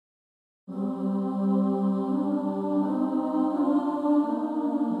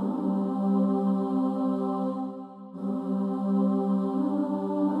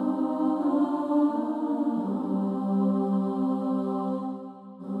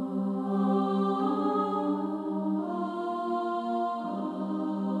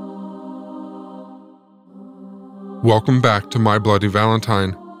Welcome back to My Bloody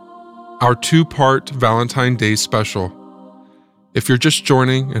Valentine, our two-part Valentine Day special. If you're just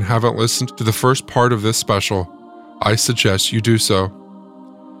joining and haven't listened to the first part of this special, I suggest you do so.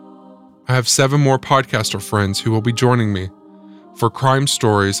 I have 7 more podcaster friends who will be joining me for crime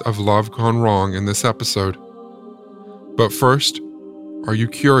stories of love gone wrong in this episode. But first, are you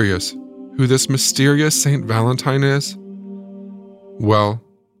curious who this mysterious Saint Valentine is? Well,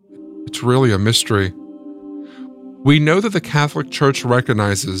 it's really a mystery. We know that the Catholic Church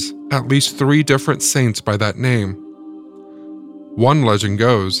recognizes at least 3 different saints by that name. One legend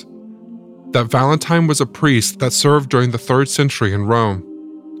goes that Valentine was a priest that served during the 3rd century in Rome.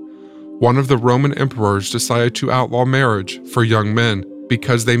 One of the Roman emperors decided to outlaw marriage for young men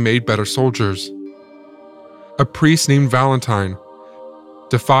because they made better soldiers. A priest named Valentine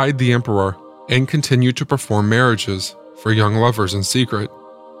defied the emperor and continued to perform marriages for young lovers in secret.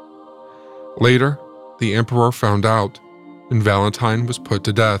 Later, the emperor found out, and Valentine was put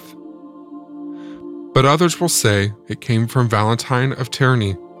to death. But others will say it came from Valentine of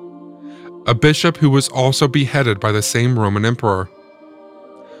Terni, a bishop who was also beheaded by the same Roman emperor.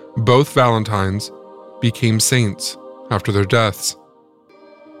 Both Valentines became saints after their deaths.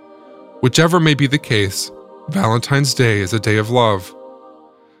 Whichever may be the case, Valentine's Day is a day of love,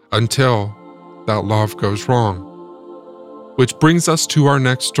 until that love goes wrong. Which brings us to our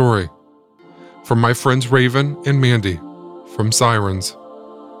next story, from my friends Raven and Mandy from Sirens.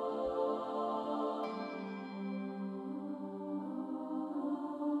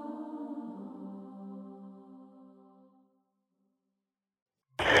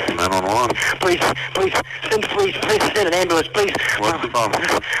 Please send an ambulance, please. What's the problem?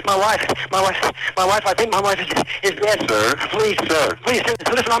 My wife, I think my wife is dead. Sir? Please,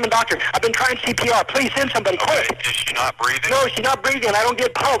 listen, I'm a doctor. I've been trying CPR. Please send somebody, quick. Is she not breathing? No, she's not breathing. I don't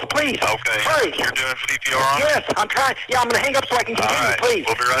get pulse, please. Okay. Hurry. You're doing CPR on her? Yes, I'm trying. Yeah, I'm going to hang up so I can continue, All right. please.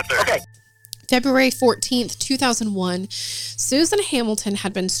 We'll be right there. Okay. February 14th, 2001, Susan Hamilton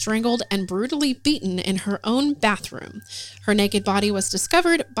had been strangled and brutally beaten in her own bathroom. Her naked body was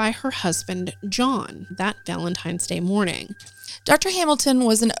discovered by her husband, John, that Valentine's Day morning. Dr. Hamilton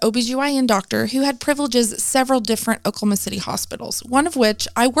was an OBGYN doctor who had privileges at several different Oklahoma City hospitals, one of which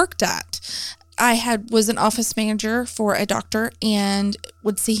I worked at. I was an office manager for a doctor and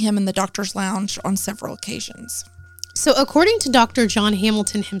would see him in the doctor's lounge on several occasions. So according to Dr. John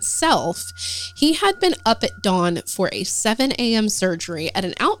Hamilton himself, he had been up at dawn for a 7 a.m. surgery at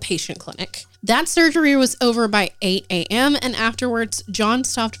an outpatient clinic. That surgery was over by 8 a.m. and afterwards, John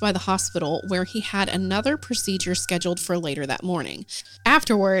stopped by the hospital where he had another procedure scheduled for later that morning.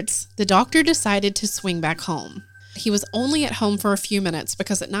 Afterwards, the doctor decided to swing back home. He was only at home for a few minutes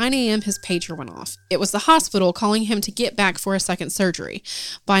because at 9 a.m. his pager went off. It was the hospital calling him to get back for a second surgery.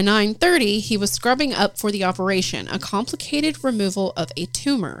 By 9:30, he was scrubbing up for the operation, a complicated removal of a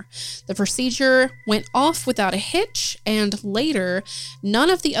tumor. The procedure went off without a hitch, and later, none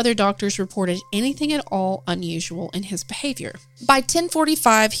of the other doctors reported anything at all unusual in his behavior. By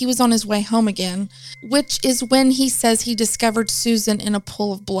 10:45, he was on his way home again, which is when he says he discovered Susan in a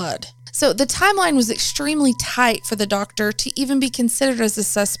pool of blood. So the timeline was extremely tight for the doctor to even be considered as a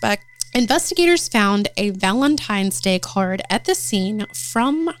suspect. Investigators found a Valentine's Day card at the scene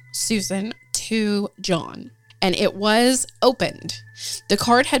from Susan to John, and it was opened. The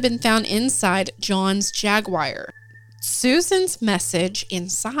card had been found inside John's Jaguar. Susan's message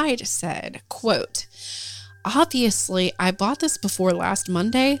inside said, quote, "Obviously, I bought this before last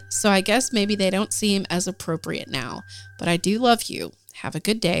Monday, so I guess maybe they don't seem as appropriate now, but I do love you. Have a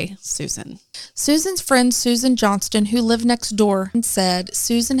good day, Susan." Susan's friend Susan Johnston, who lived next door, said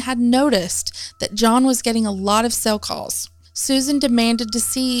Susan had noticed that John was getting a lot of cell calls. Susan demanded to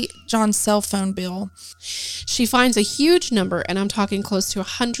see John's cell phone bill. She finds a huge number, and I'm talking close to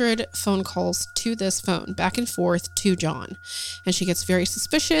 100 phone calls to this phone, back and forth to John. And she gets very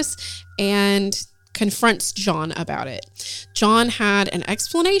suspicious and confronts John about it. John had an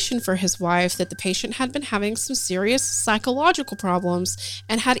explanation for his wife that the patient had been having some serious psychological problems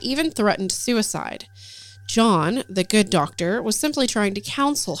and had even threatened suicide. John, the good doctor, was simply trying to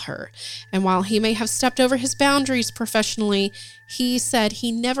counsel her, and while he may have stepped over his boundaries professionally, he said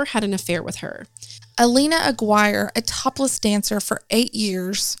he never had an affair with her. Alina Aguirre, a topless dancer for 8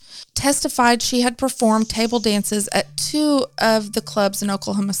 years, testified she had performed table dances at 2 of the clubs in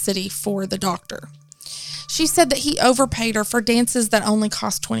Oklahoma City for the doctor. She said that he overpaid her for dances that only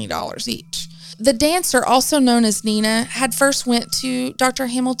cost $20 each. The dancer, also known as Nina, had first went to Dr.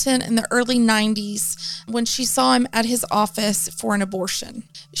 Hamilton in the early 90s when she saw him at his office for an abortion.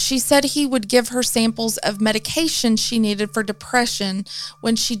 She said he would give her samples of medication she needed for depression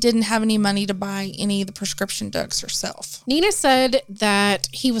when she didn't have any money to buy any of the prescription drugs herself. Nina said that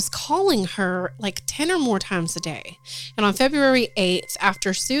he was calling her like 10 or more times a day. And on February 8th,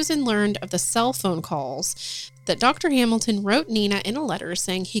 after Susan learned of the cell phone calls, that Dr. Hamilton wrote Nina in a letter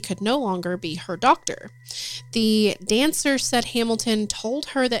saying he could no longer be her doctor. The dancer said Hamilton told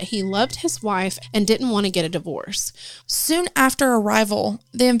her that he loved his wife and didn't want to get a divorce. Soon after arrival,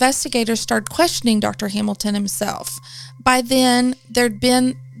 the investigators started questioning Dr. Hamilton himself. By then, there'd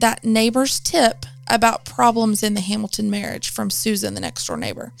been that neighbor's tip about problems in the Hamilton marriage from Susan, the next door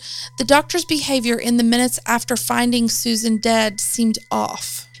neighbor. The doctor's behavior in the minutes after finding Susan dead seemed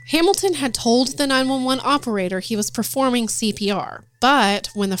off. Hamilton had told the 911 operator he was performing CPR, but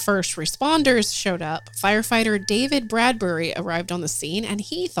when the first responders showed up, firefighter David Bradbury arrived on the scene, and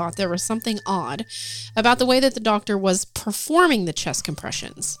he thought there was something odd about the way that the doctor was performing the chest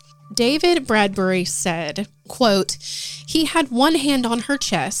compressions. David Bradbury said, quote, "He had one hand on her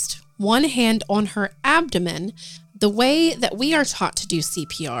chest, one hand on her abdomen. The way that we are taught to do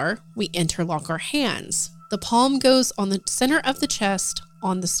CPR, we interlock our hands. The palm goes on the center of the chest,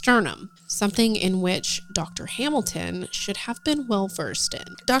 on the sternum, something in which Dr. Hamilton should have been well versed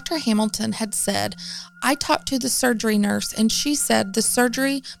in." Dr. Hamilton had said, "I talked to the surgery nurse and she said the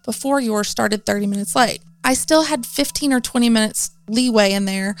surgery before yours started 30 minutes late. I still had 15 or 20 minutes leeway in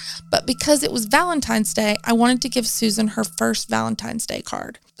there, but because it was Valentine's Day, I wanted to give Susan her first Valentine's Day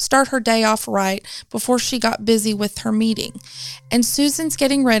card. Start her day off right before she got busy with her meeting. And Susan's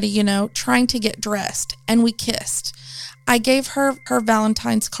getting ready, trying to get dressed, and we kissed. I gave her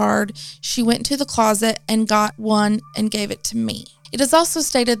Valentine's card. She went to the closet and got one and gave it to me." It is also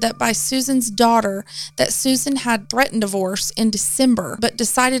stated that by Susan's daughter that Susan had threatened divorce in December, but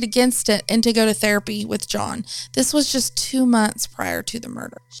decided against it and to go to therapy with John. This was just 2 months prior to the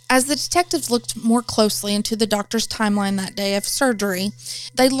murder. As the detectives looked more closely into the doctor's timeline that day of surgery,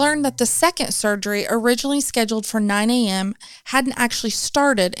 they learned that the second surgery, originally scheduled for 9 a.m., hadn't actually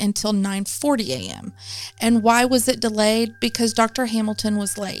started until 9:40 a.m. And why was it delayed? Because Dr. Hamilton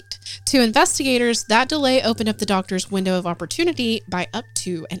was late. To investigators, that delay opened up the doctor's window of opportunity by up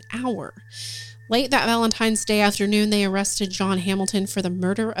to an hour. Late that Valentine's Day afternoon, they arrested John Hamilton for the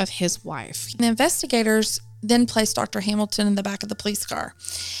murder of his wife. The investigators then placed Dr. Hamilton in the back of the police car.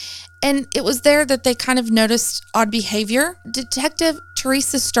 And it was there that they kind of noticed odd behavior. Detective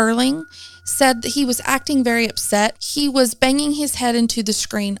Teresa Sterling said that he was acting very upset. He was banging his head into the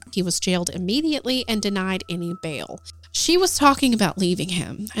screen. He was jailed immediately and denied any bail. She was talking about leaving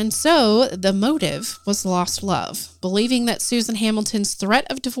him, and so the motive was lost love. Believing that Susan Hamilton's threat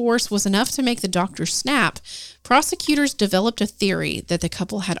of divorce was enough to make the doctor snap, prosecutors developed a theory that the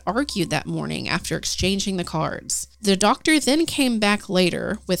couple had argued that morning after exchanging the cards. The doctor then came back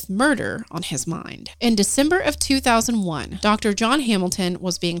later with murder on his mind. In December of 2001, Dr. John Hamilton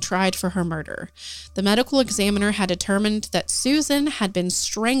was being tried for her murder. The medical examiner had determined that Susan had been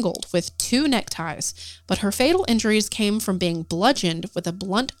strangled with 2 neckties, but her fatal injuries came from being bludgeoned with a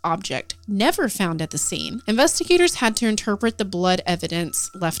blunt object never found at the scene. Investigators had to interpret the blood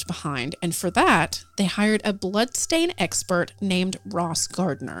evidence left behind, and for that, they hired a bloodstain expert named Ross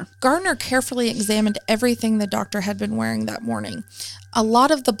Gardner. Gardner carefully examined everything the doctor had been wearing that morning. A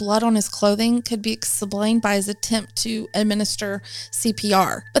lot of the blood on his clothing could be explained by his attempt to administer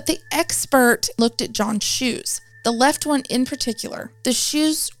CPR, but the expert looked at John's shoes, the left one in particular. The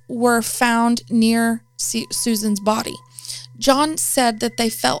shoes were found near Susan's body. John said that they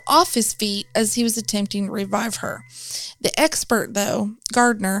fell off his feet as he was attempting to revive her. The expert, though,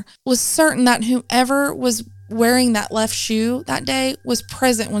 Gardner, was certain that whoever was wearing that left shoe that day was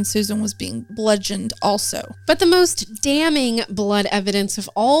present when Susan was being bludgeoned also. But the most damning blood evidence of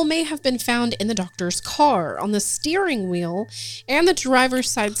all may have been found in the doctor's car, on the steering wheel and the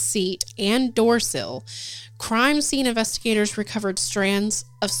driver's side seat and door sill. Crime scene investigators recovered strands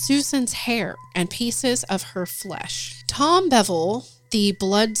of Susan's hair and pieces of her flesh. Tom Bevel the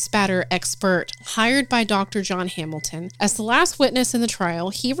blood spatter expert hired by Dr. John Hamilton. As the last witness in the trial,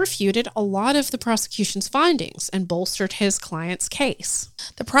 he refuted a lot of the prosecution's findings and bolstered his client's case.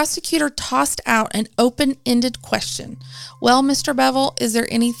 The prosecutor tossed out an open-ended question. Well, Mr. Bevel, is there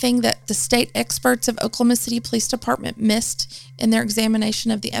anything that the state experts of Oklahoma City Police Department missed in their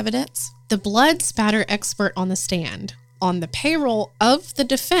examination of the evidence? The blood spatter expert on the stand, on the payroll of the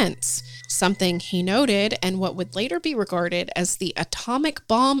defense, something he noted and what would later be regarded as the atomic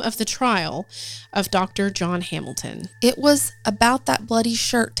bomb of the trial of Dr. John Hamilton. It was about that bloody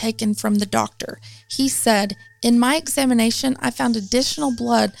shirt taken from the doctor. He said, "In my examination, I found additional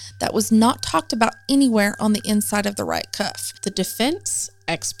blood that was not talked about anywhere on the inside of the right cuff." The defense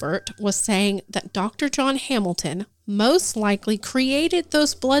expert was saying that Dr. John Hamilton most likely created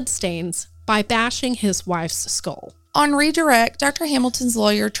those bloodstains by bashing his wife's skull. On redirect, Dr. Hamilton's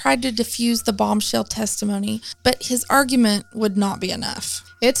lawyer tried to defuse the bombshell testimony, but his argument would not be enough.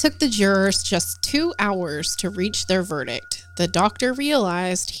 It took the jurors just 2 hours to reach their verdict. The doctor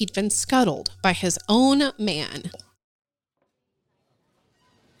realized he'd been scuttled by his own man.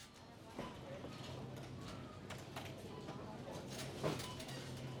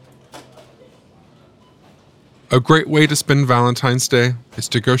 A great way to spend Valentine's Day is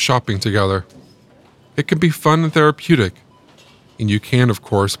to go shopping together. It can be fun and therapeutic, and you can, of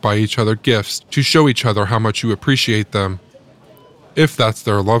course, buy each other gifts to show each other how much you appreciate them, if that's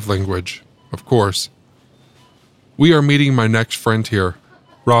their love language, of course. We are meeting my next friend here,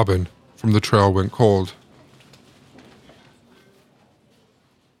 Robin, from The Trail Went Cold.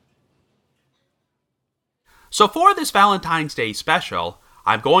 So for this Valentine's Day special,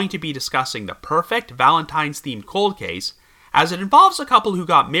 I'm going to be discussing the perfect Valentine's-themed cold case, as it involves a couple who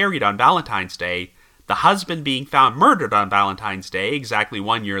got married on Valentine's Day, the husband being found murdered on Valentine's Day exactly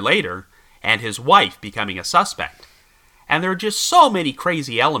 1 year later, and his wife becoming a suspect. And there are just so many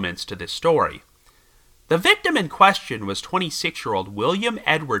crazy elements to this story. The victim in question was 26-year-old William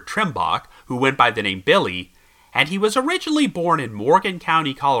Edward Trimbach, who went by the name Billy, and he was originally born in Morgan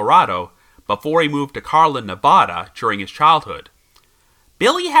County, Colorado, before he moved to Carlin, Nevada during his childhood.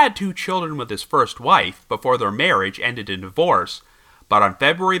 Billy had 2 children with his first wife before their marriage ended in divorce, but on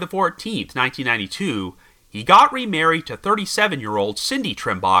February the 14th, 1992, he got remarried to 37-year-old Cindy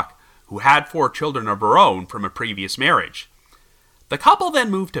Trimbach, who had 4 children of her own from a previous marriage. The couple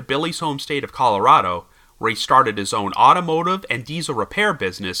then moved to Billy's home state of Colorado, where he started his own automotive and diesel repair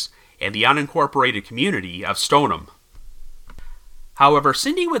business in the unincorporated community of Stoneham. However,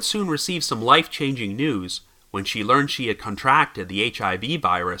 Cindy would soon receive some life-changing news when she learned she had contracted the HIV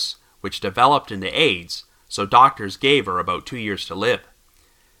virus, which developed into AIDS, so doctors gave her about 2 years to live.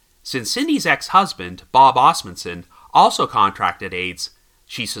 Since Cindy's ex-husband, Bob Osmundson, also contracted AIDS,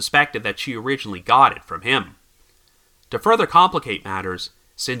 she suspected that she originally got it from him. To further complicate matters,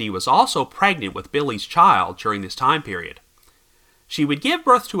 Cindy was also pregnant with Billy's child during this time period. She would give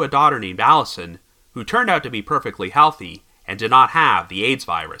birth to a daughter named Allison, who turned out to be perfectly healthy and did not have the AIDS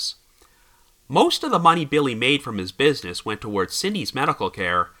virus. Most of the money Billy made from his business went towards Cindy's medical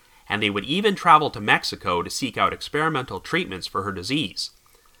care, and they would even travel to Mexico to seek out experimental treatments for her disease.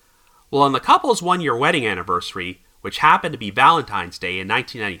 Well, on the couple's 1-year wedding anniversary, which happened to be Valentine's Day in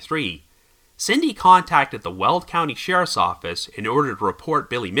 1993, Cindy contacted the Weld County Sheriff's Office in order to report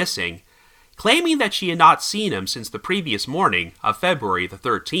Billy missing, claiming that she had not seen him since the previous morning of February the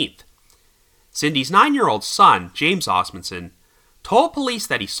 13th. Cindy's 9-year-old son, James Osmundson, told police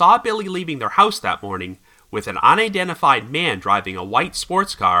that he saw Billy leaving their house that morning with an unidentified man driving a white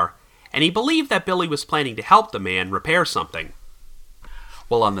sports car, and he believed that Billy was planning to help the man repair something.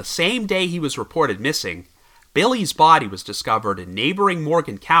 Well, on the same day he was reported missing, Billy's body was discovered in neighboring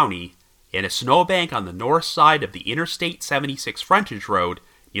Morgan County in a snowbank on the north side of the Interstate 76 frontage road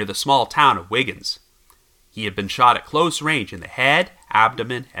near the small town of Wiggins. He had been shot at close range in the head,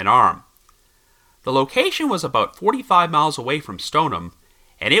 abdomen, and arm. The location was about 45 miles away from Stoneham,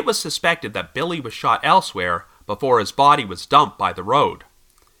 and it was suspected that Billy was shot elsewhere before his body was dumped by the road.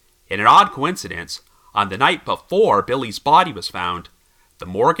 In an odd coincidence, on the night before Billy's body was found, the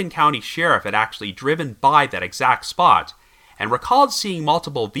Morgan County Sheriff had actually driven by that exact spot and recalled seeing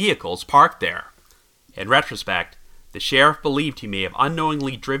multiple vehicles parked there. In retrospect, the sheriff believed he may have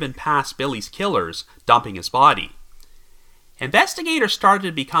unknowingly driven past Billy's killers, dumping his body. Investigators started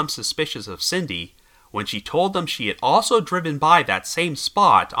to become suspicious of Cindy when she told them she had also driven by that same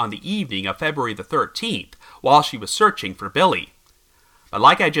spot on the evening of February the 13th while she was searching for Billy. But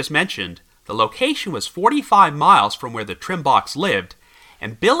like I just mentioned, the location was 45 miles from where the Trimbachs lived,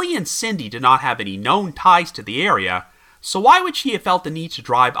 and Billy and Cindy did not have any known ties to the area, so why would she have felt the need to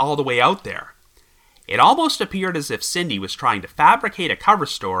drive all the way out there? It almost appeared as if Cindy was trying to fabricate a cover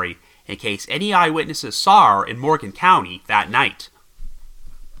story in case any eyewitnesses saw her in Morgan County that night.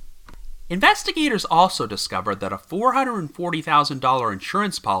 Investigators also discovered that a $440,000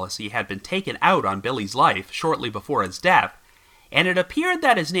 insurance policy had been taken out on Billy's life shortly before his death, and it appeared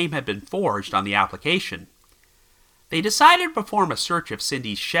that his name had been forged on the application. They decided to perform a search of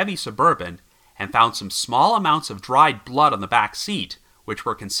Cindy's Chevy Suburban and found some small amounts of dried blood on the back seat, which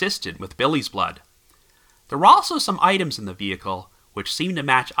were consistent with Billy's blood. There were also some items in the vehicle which seemed to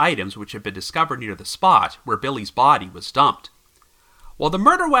match items which had been discovered near the spot where Billy's body was dumped. While the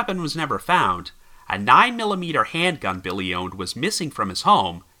murder weapon was never found, a 9mm handgun Billy owned was missing from his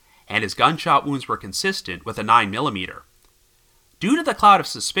home, and his gunshot wounds were consistent with a 9mm. Due to the cloud of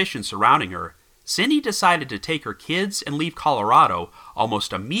suspicion surrounding her, Cindy decided to take her kids and leave Colorado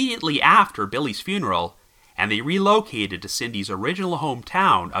almost immediately after Billy's funeral, and they relocated to Cindy's original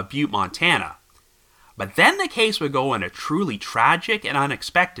hometown of Butte, Montana. But then the case would go in a truly tragic and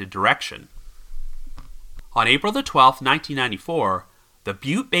unexpected direction. On April the 12th, 1994, the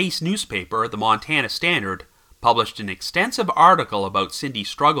Butte-based newspaper, the Montana Standard, published an extensive article about Cindy's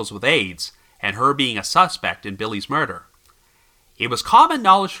struggles with AIDS and her being a suspect in Billy's murder. It was common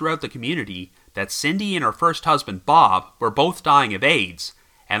knowledge throughout the community that Cindy and her first husband, Bob, were both dying of AIDS,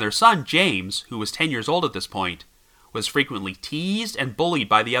 and their son, James, who was 10 years old at this point, was frequently teased and bullied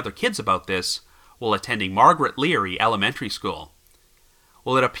by the other kids about this while attending Margaret Leary Elementary School.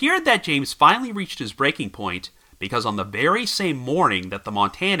 Well, it appeared that James finally reached his breaking point because on the very same morning that the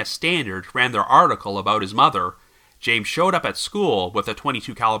Montana Standard ran their article about his mother, James showed up at school with a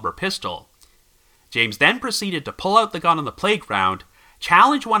 .22 caliber pistol. James then proceeded to pull out the gun on the playground,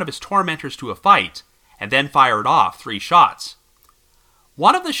 challenge one of his tormentors to a fight, and then fired off 3 shots.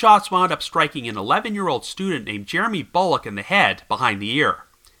 One of the shots wound up striking an 11-year-old student named Jeremy Bullock in the head behind the ear.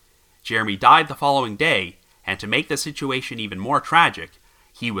 Jeremy died the following day, and to make the situation even more tragic,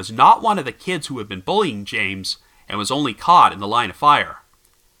 he was not one of the kids who had been bullying James and was only caught in the line of fire.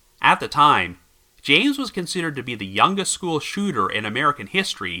 At the time, James was considered to be the youngest school shooter in American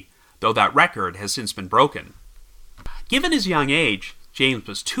history, though that record has since been broken. Given his young age, James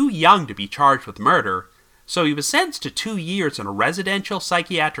was too young to be charged with murder, so he was sentenced to 2 years in a residential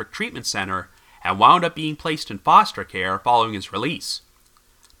psychiatric treatment center and wound up being placed in foster care following his release.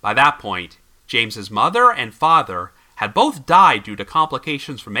 By that point, James's mother and father had both died due to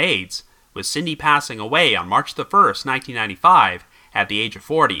complications from AIDS, with Cindy passing away on March 1, 1995, at the age of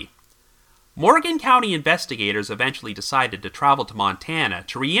 40. Morgan County investigators eventually decided to travel to Montana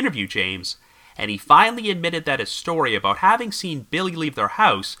to re-interview James, and he finally admitted that his story about having seen Billy leave their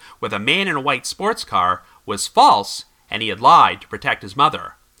house with a man in a white sports car was false, and he had lied to protect his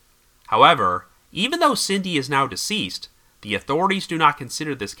mother. However, even though Cindy is now deceased, the authorities do not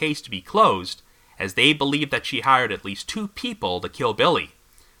consider this case to be closed, as they believe that she hired at least 2 people to kill Billy.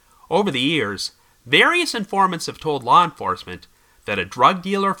 Over the years, various informants have told law enforcement that a drug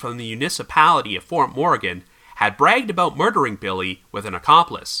dealer from the municipality of Fort Morgan had bragged about murdering Billy with an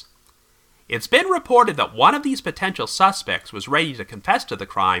accomplice. It's been reported that one of these potential suspects was ready to confess to the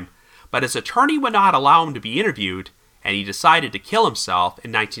crime, but his attorney would not allow him to be interviewed, and he decided to kill himself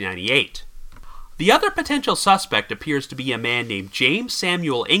in 1998. The other potential suspect appears to be a man named James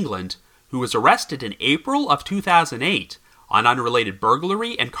Samuel England, who was arrested in April of 2008 on unrelated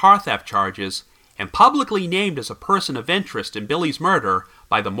burglary and car theft charges, and publicly named as a person of interest in Billy's murder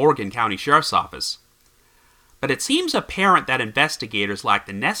by the Morgan County Sheriff's Office. But it seems apparent that investigators lack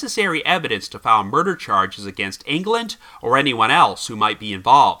the necessary evidence to file murder charges against England or anyone else who might be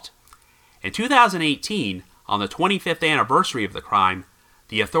involved. In 2018, on the 25th anniversary of the crime,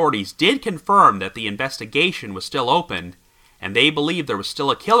 the authorities did confirm that the investigation was still open, and they believed there was still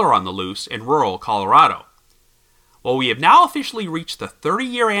a killer on the loose in rural Colorado. Well, we have now officially reached the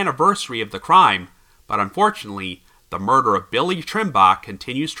 30-year anniversary of the crime, but unfortunately, the murder of Billy Trimbach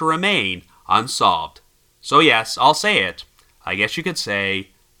continues to remain unsolved. So yes, I'll say it. I guess you could say,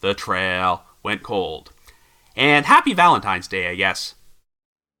 the trail went cold. And happy Valentine's Day, I guess.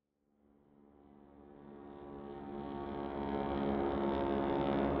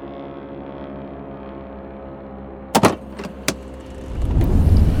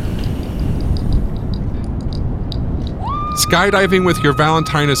 Skydiving with your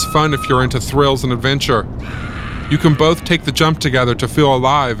Valentine is fun if you're into thrills and adventure. You can both take the jump together to feel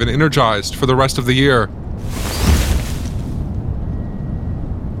alive and energized for the rest of the year.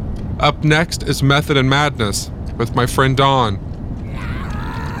 Up next is Method and Madness with my friend Dawn.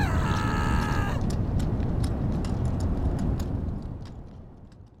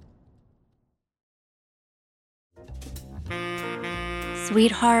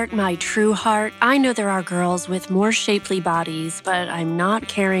 Sweetheart, my true heart, I know there are girls with more shapely bodies, but I'm not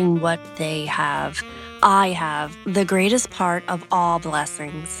carrying what they have. I have the greatest part of all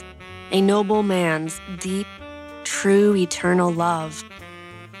blessings, a noble man's deep, true, eternal love.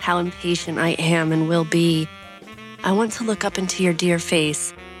 How impatient I am and will be. I want to look up into your dear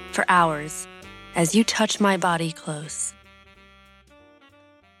face for hours as you touch my body close.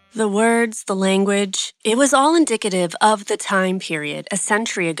 The words, the language, it was all indicative of the time period, a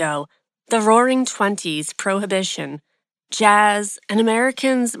century ago, the roaring 20s, prohibition, jazz, and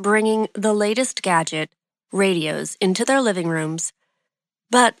Americans bringing the latest gadget, radios, into their living rooms.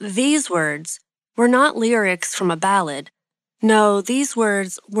 But these words were not lyrics from a ballad. No, these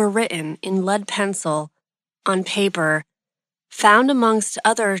words were written in lead pencil, on paper, found amongst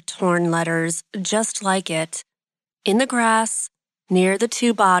other torn letters just like it, in the grass, near the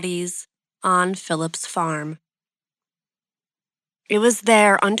two bodies, on Philip's farm. It was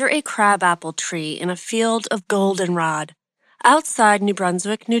there under a crabapple tree in a field of goldenrod, outside New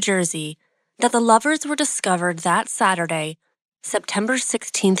Brunswick, New Jersey, that the lovers were discovered that Saturday, September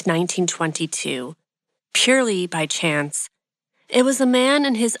 16, 1922, purely by chance. It was a man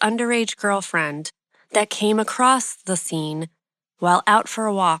and his underage girlfriend that came across the scene while out for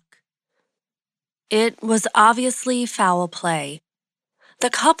a walk. It was obviously foul play. The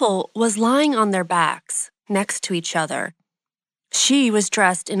couple was lying on their backs, next to each other. She was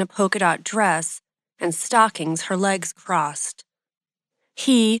dressed in a polka dot dress and stockings, her legs crossed.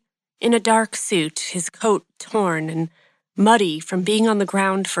 He, in a dark suit, his coat torn and muddy from being on the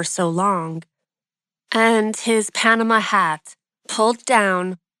ground for so long, and his Panama hat pulled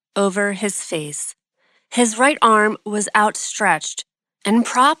down over his face. His right arm was outstretched, and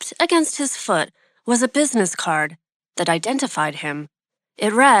propped against his foot was a business card that identified him.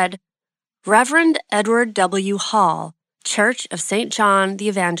 It read, Reverend Edward W. Hall, Church of St. John the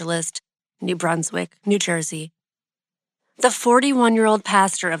Evangelist, New Brunswick, New Jersey. The 41-year-old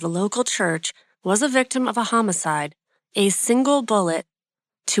pastor of the local church was a victim of a homicide, a single bullet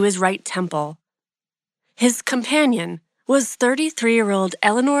to his right temple. His companion was 33-year-old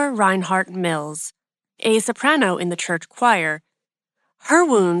Eleanor Reinhardt Mills, a soprano in the church choir. Her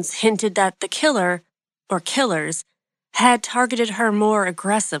wounds hinted that the killer, or killers, had targeted her more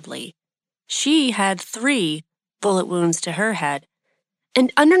aggressively. She had 3 bullet wounds to her head,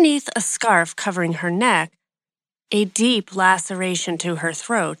 and underneath a scarf covering her neck, a deep laceration to her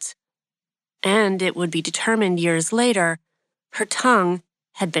throat. And it would be determined years later, her tongue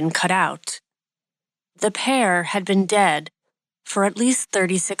had been cut out. The pair had been dead for at least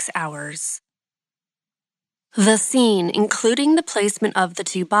 36 hours. The scene, including the placement of the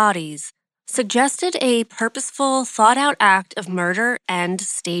 2 bodies, suggested a purposeful, thought-out act of murder and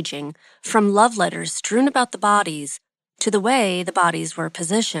staging, from love letters strewn about the bodies to the way the bodies were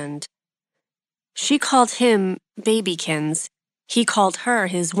positioned. She called him Babykins. He called her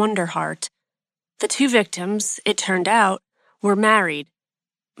his Wonder Heart. The 2 victims, it turned out, were married,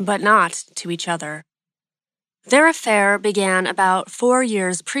 but not to each other. Their affair began about 4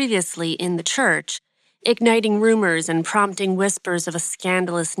 years previously in the church, igniting rumors and prompting whispers of a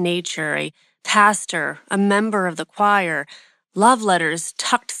scandalous nature, a pastor, a member of the choir, love letters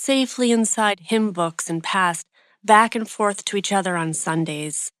tucked safely inside hymn books and passed back and forth to each other on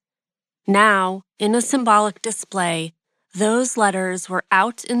Sundays. Now, in a symbolic display, those letters were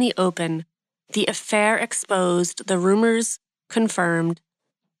out in the open, the affair exposed, the rumors confirmed,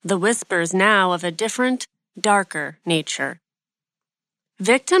 the whispers now of a different, darker nature.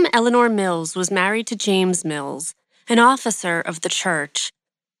 Victim Eleanor Mills was married to James Mills, an officer of the church.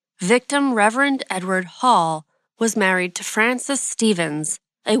 Victim Reverend Edward Hall was married to Frances Stevens,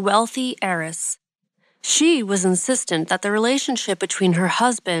 a wealthy heiress. She was insistent that the relationship between her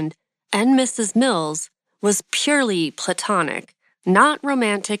husband and Mrs. Mills was purely platonic, not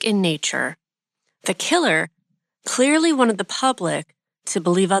romantic in nature. The killer clearly wanted the public to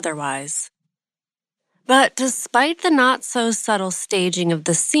believe otherwise. But despite the not-so-subtle staging of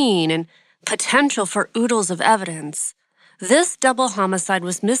the scene and potential for oodles of evidence, this double homicide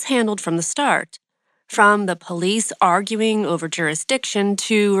was mishandled from the start, from the police arguing over jurisdiction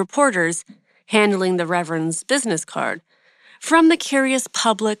to reporters handling the Reverend's business card, from the curious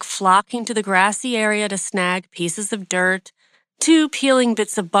public flocking to the grassy area to snag pieces of dirt, to peeling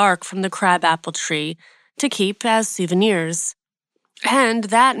bits of bark from the crabapple tree to keep as souvenirs. And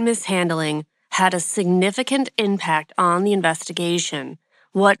that mishandling had a significant impact on the investigation.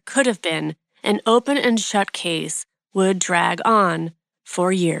 What could have been an open and shut case would drag on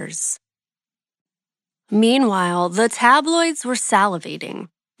for years. Meanwhile, the tabloids were salivating.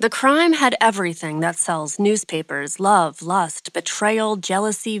 The crime had everything that sells newspapers: love, lust, betrayal,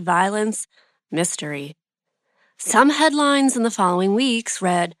 jealousy, violence, mystery. Some headlines in the following weeks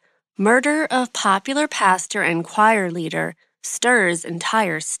read, "Murder of popular pastor and choir leader stirs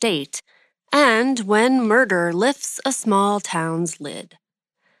entire state," and "When murder lifts a small town's lid."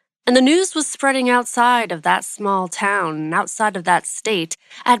 And the news was spreading outside of that small town and outside of that state.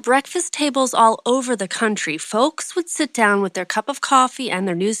 At breakfast tables all over the country, folks would sit down with their cup of coffee and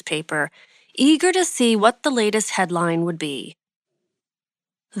their newspaper, eager to see what the latest headline would be.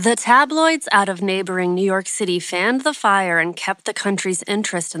 The tabloids out of neighboring New York City fanned the fire and kept the country's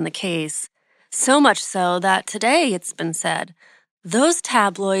interest in the case. So much so that today, it's been said, those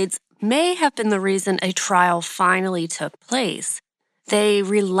tabloids may have been the reason a trial finally took place. They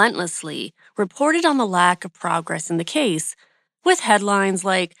relentlessly reported on the lack of progress in the case, with headlines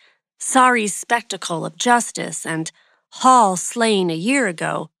like, "Sorry Spectacle of Justice" and "Hall slain a year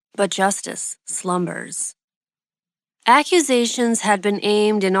ago, but justice slumbers." Accusations had been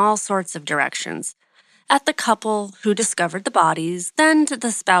aimed in all sorts of directions. At the couple who discovered the bodies, then to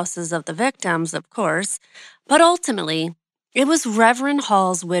the spouses of the victims, of course, but ultimately, it was Reverend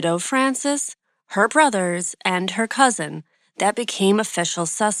Hall's widow, Frances, her brothers, and her cousin that became official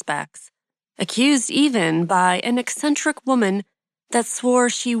suspects, accused even by an eccentric woman that swore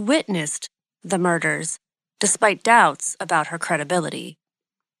she witnessed the murders, despite doubts about her credibility.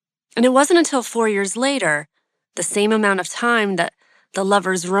 And it wasn't until 4 years later, the same amount of time that the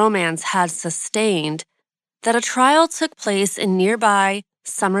lovers' romance had sustained, that a trial took place in nearby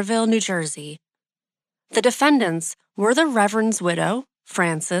Somerville, New Jersey. The defendants were the Reverend's widow,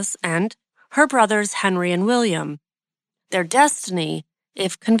 Frances, and her brothers Henry and William. Their destiny,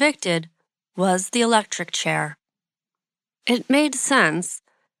 if convicted, was the electric chair. It made sense.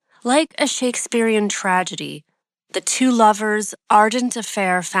 Like a Shakespearean tragedy, the two lovers' ardent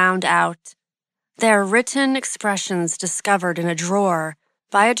affair found out, their written expressions discovered in a drawer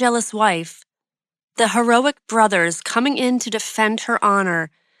by a jealous wife, the heroic brothers coming in to defend her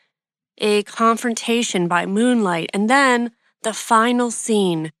honor, a confrontation by moonlight, and then the final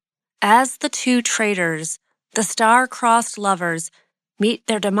scene as the two traitors, the star-crossed lovers, meet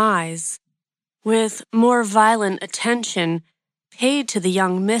their demise, with more violent attention paid to the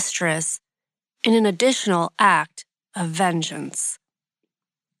young mistress in an additional act of vengeance.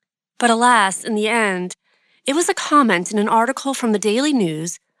 But alas, in the end, it was a comment in an article from the Daily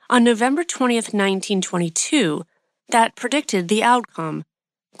News on November 20th, 1922, that predicted the outcome.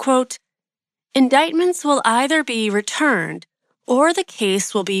 Quote, "Indictments will either be returned or the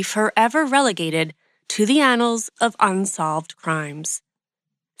case will be forever relegated to the annals of unsolved crimes."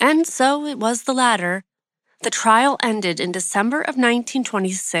 And so it was the latter. The trial ended in December of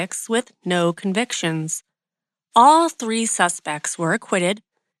 1926 with no convictions. All three suspects were acquitted,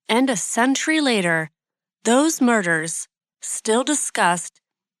 and a century later, those murders, still discussed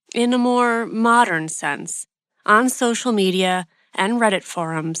in a more modern sense on social media and Reddit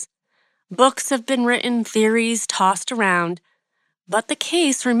forums. Books have been written, theories tossed around, but the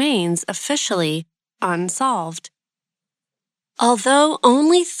case remains officially unsolved. Although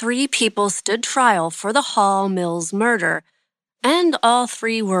only 3 people stood trial for the Hall Mills murder, and all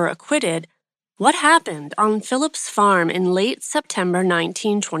 3 were acquitted, what happened on Phillips Farm in late September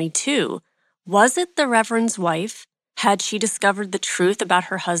 1922? Was it the Reverend's wife? Had she discovered the truth about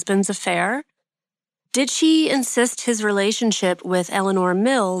her husband's affair? Did she insist his relationship with Eleanor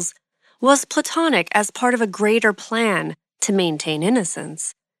Mills was platonic as part of a greater plan to maintain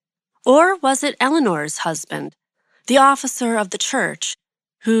innocence? Or was it Eleanor's husband, the officer of the church,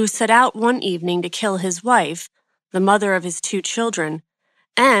 who set out one evening to kill his wife, the mother of his 2 children,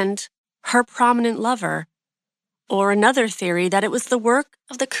 and her prominent lover? Or another theory that it was the work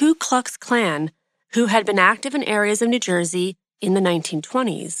of the Ku Klux Klan, who had been active in areas of New Jersey in the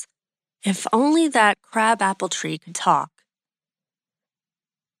 1920s. If only that crab-apple tree could talk.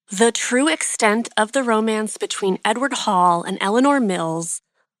 The true extent of the romance between Edward Hall and Eleanor Mills,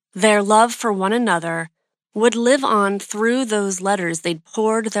 their love for one another, would live on through those letters they'd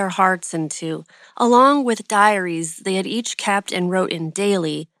poured their hearts into, along with diaries they had each kept and wrote in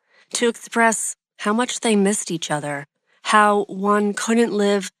daily to express how much they missed each other, how one couldn't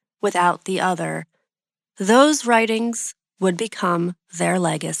live without the other. Those writings would become their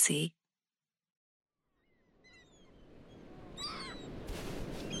legacy.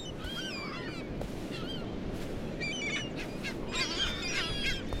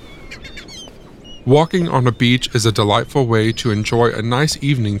 Walking on a beach is a delightful way to enjoy a nice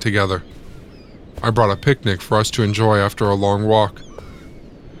evening together. I brought a picnic for us to enjoy after a long walk.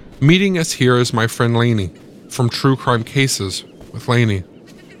 Meeting us here is my friend Lanie from True Crime Cases with Lanie.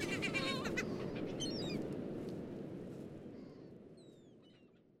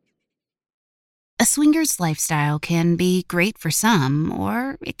 swinger's lifestyle can be great for some,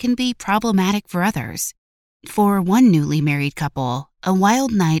 or it can be problematic for others. For one newly married couple, a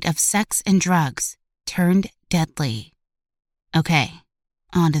wild night of sex and drugs turned deadly. Okay,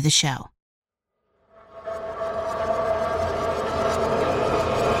 on to the show.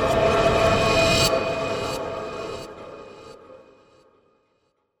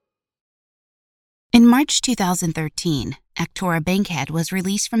 In March 2013, Actora Bankhead was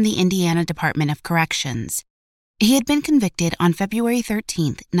released from the Indiana Department of Corrections. He had been convicted on February 13,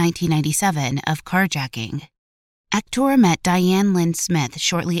 1997, of carjacking. Actora met Diane Lynn Smith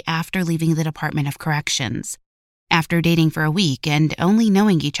shortly after leaving the Department of Corrections. After dating for a week and only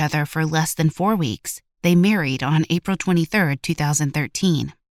knowing each other for less than 4 weeks, they married on April 23,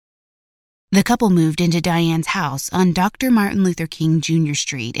 2013. The couple moved into Diane's house on Dr. Martin Luther King Jr.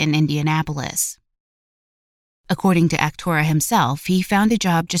 Street in Indianapolis. According to Actora himself, he found a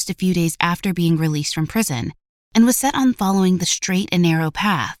job just a few days after being released from prison and was set on following the straight and narrow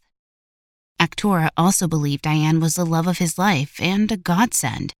path. Actora also believed Diane was the love of his life and a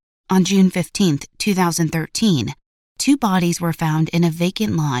godsend. On June 15, 2013, 2 bodies were found in a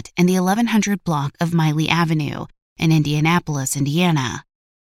vacant lot in the 1100 block of Miley Avenue in Indianapolis, Indiana.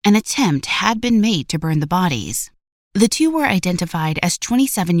 An attempt had been made to burn the bodies. The 2 were identified as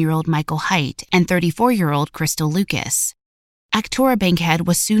 27-year-old Michael Haidt and 34-year-old Crystal Lucas. Actora Bankhead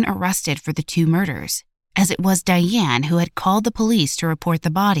was soon arrested for the 2 murders, as it was Diane who had called the police to report the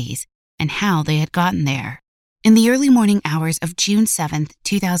bodies and how they had gotten there. In the early morning hours of June 7,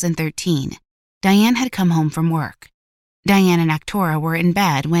 2013, Diane had come home from work. Diane and Actora were in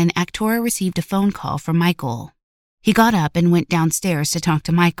bed when Actora received a phone call from Michael. He got up and went downstairs to talk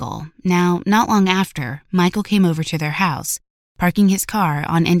to Michael. Now, not long after, Michael came over to their house, parking his car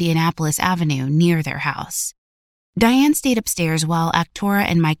on Indianapolis Avenue near their house. Diane stayed upstairs while Actora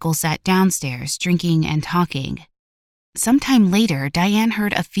and Michael sat downstairs, drinking and talking. Sometime later, Diane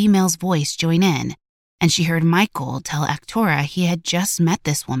heard a female's voice join in, and she heard Michael tell Actora he had just met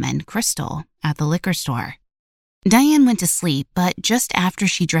this woman, Crystal, at the liquor store. Diane went to sleep, but just after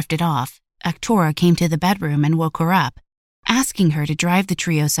she drifted off, Actora came to the bedroom and woke her up, asking her to drive the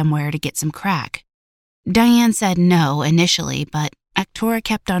trio somewhere to get some crack. Diane said no initially, but Actora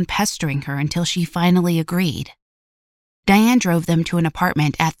kept on pestering her until she finally agreed. Diane drove them to an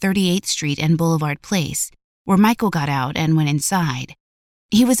apartment at 38th Street and Boulevard Place, where Michael got out and went inside.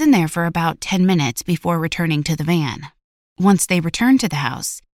 He was in there for about 10 minutes before returning to the van. Once they returned to the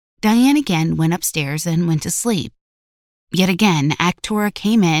house, Diane again went upstairs and went to sleep. Yet again, Actora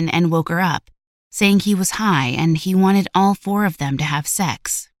came in and woke her up, saying he was high and he wanted all 4 of them to have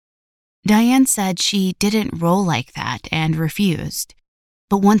sex. Diane said she didn't roll like that and refused.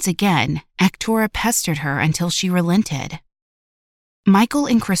 But once again, Actora pestered her until she relented. Michael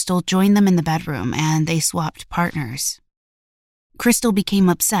and Crystal joined them in the bedroom and they swapped partners. Crystal became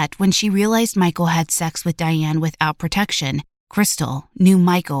upset when she realized Michael had sex with Diane without protection. Crystal knew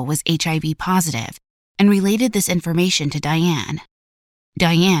Michael was HIV positive and related this information to Diane.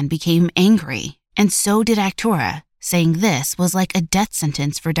 Diane became angry, and so did Actora, saying this was like a death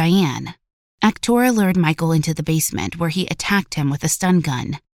sentence for Diane. Actora lured Michael into the basement where he attacked him with a stun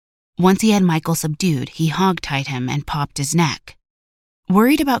gun. Once he had Michael subdued, he hogtied him and popped his neck.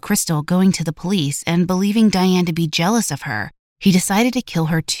 Worried about Crystal going to the police and believing Diane to be jealous of her, he decided to kill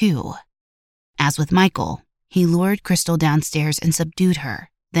her too. As with Michael, he lured Crystal downstairs and subdued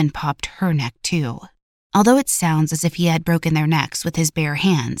her, then popped her neck too. Although it sounds as if he had broken their necks with his bare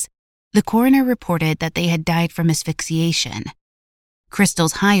hands, the coroner reported that they had died from asphyxiation.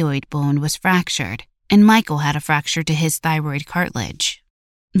 Crystal's hyoid bone was fractured, and Michael had a fracture to his thyroid cartilage.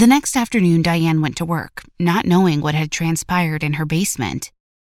 The next afternoon, Diane went to work, not knowing what had transpired in her basement.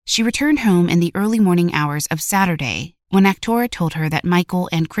 She returned home in the early morning hours of Saturday when Actora told her that Michael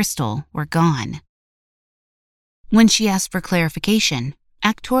and Crystal were gone. When she asked for clarification,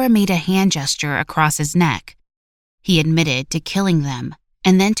 Actora made a hand gesture across his neck. He admitted to killing them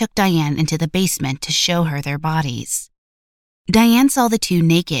and then took Diane into the basement to show her their bodies. Diane saw the 2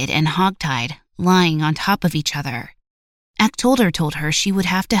 naked and hogtied, lying on top of each other. Actora told her she would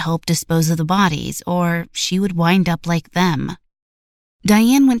have to help dispose of the bodies or she would wind up like them.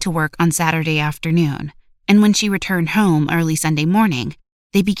 Diane went to work on Saturday afternoon, and when she returned home early Sunday morning,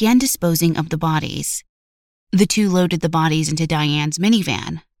 they began disposing of the bodies. The 2 loaded the bodies into Diane's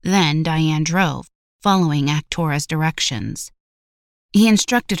minivan, then Diane drove, following Actora's directions. He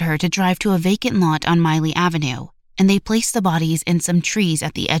instructed her to drive to a vacant lot on Miley Avenue, and they placed the bodies in some trees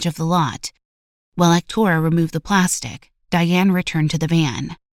at the edge of the lot. While Actora removed the plastic, Diane returned to the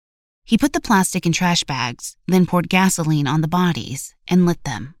van. He put the plastic in trash bags, then poured gasoline on the bodies and lit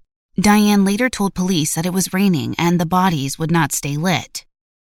them. Diane later told police that it was raining and the bodies would not stay lit.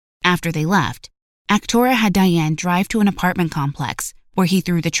 After they left, Actora had Diane drive to an apartment complex where he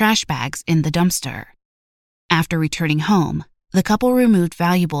threw the trash bags in the dumpster. After returning home, the couple removed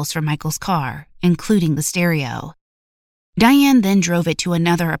valuables from Michael's car, including the stereo. Diane then drove it to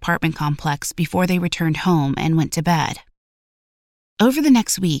another apartment complex before they returned home and went to bed. Over the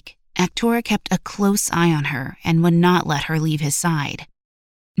next week, Actora kept a close eye on her and would not let her leave his side.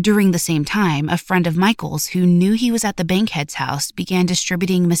 During the same time, a friend of Michael's who knew he was at the Bankhead's house began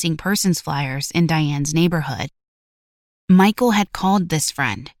distributing missing persons flyers in Diane's neighborhood. Michael had called this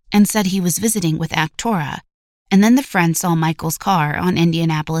friend and said he was visiting with Actora, and then the friend saw Michael's car on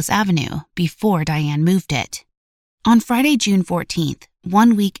Indianapolis Avenue before Diane moved it. On Friday, June 14th,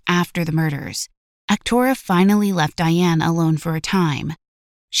 1 week after the murders, Actora finally left Diane alone for a time.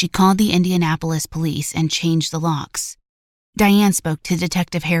 She called the Indianapolis police and changed the locks. Diane spoke to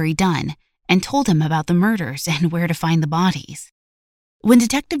Detective Harry Dunn and told him about the murders and where to find the bodies. When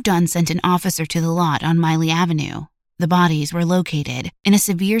Detective Dunn sent an officer to the lot on Miley Avenue, the bodies were located in a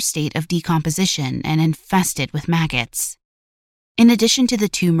severe state of decomposition and infested with maggots. In addition to the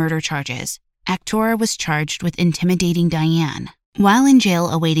 2 murder charges, Actora was charged with intimidating Diane. While in jail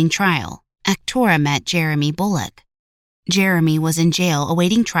awaiting trial, Actora met Jeremy Bullock. Jeremy was in jail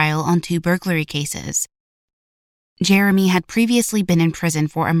awaiting trial on 2 burglary cases. Jeremy had previously been in prison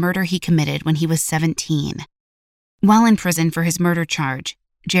for a murder he committed when he was 17. While in prison for his murder charge,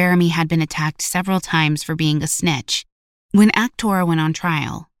 Jeremy had been attacked several times for being a snitch. When Actora went on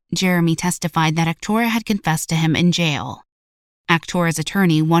trial, Jeremy testified that Actora had confessed to him in jail. Actora's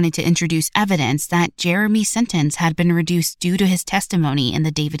attorney wanted to introduce evidence that Jeremy's sentence had been reduced due to his testimony in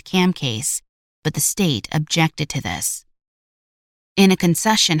the David Cam case, but the state objected to this. In a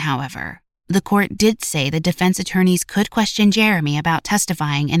concession, however, the court did say the defense attorneys could question Jeremy about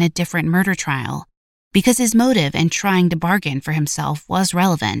testifying in a different murder trial because his motive in trying to bargain for himself was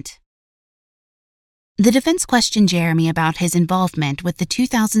relevant. The defense questioned Jeremy about his involvement with the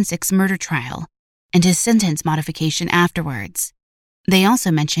 2006 murder trial and his sentence modification afterwards. They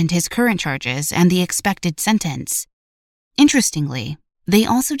also mentioned his current charges and the expected sentence. Interestingly, they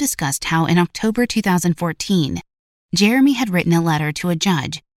also discussed how in October 2014, Jeremy had written a letter to a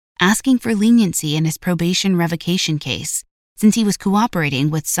judge asking for leniency in his probation revocation case since he was cooperating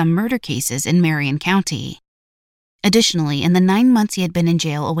with some murder cases in Marion County. Additionally, in the 9 months he had been in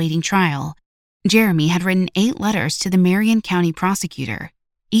jail awaiting trial, Jeremy had written 8 letters to the Marion County prosecutor,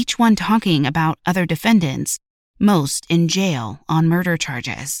 each one talking about other defendants, most in jail on murder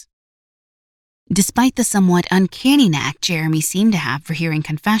charges. Despite the somewhat uncanny knack Jeremy seemed to have for hearing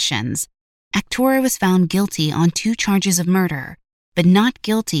confessions, Actora was found guilty on 2 charges of murder, but not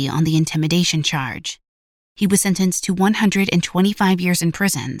guilty on the intimidation charge. He was sentenced to 125 years in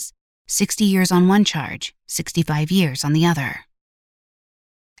prisons, 60 years on one charge, 65 years on the other.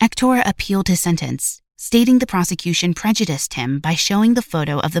 Actora appealed his sentence, stating the prosecution prejudiced him by showing the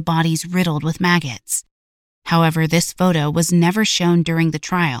photo of the bodies riddled with maggots. However, this photo was never shown during the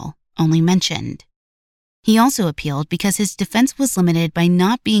trial, only mentioned. He also appealed because his defense was limited by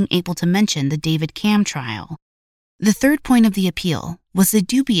not being able to mention the David Cam trial. The third point of the appeal was the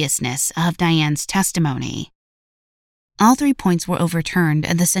dubiousness of Diane's testimony. All 3 points were overturned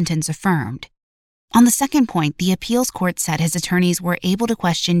and the sentence affirmed. On the second point, the appeals court said his attorneys were able to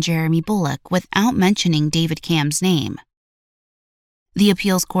question Jeremy Bullock without mentioning David Cam's name. The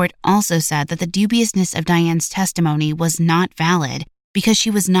appeals court also said that the dubiousness of Diane's testimony was not valid because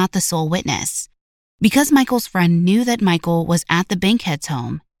she was not the sole witness. Because Michael's friend knew that Michael was at the Bankhead's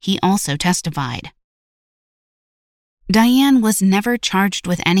home, he also testified. Diane was never charged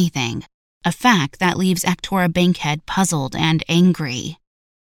with anything, a fact that leaves Actora Bankhead puzzled and angry.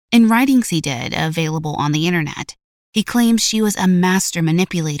 In writings he did, available on the internet, he claims she was a master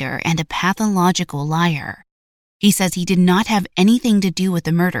manipulator and a pathological liar. He says he did not have anything to do with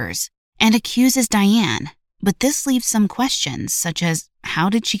the murders and accuses Diane, but this leaves some questions such as how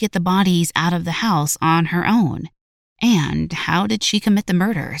did she get the bodies out of the house on her own? And how did she commit the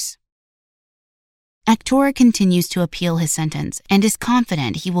murders? Actora continues to appeal his sentence and is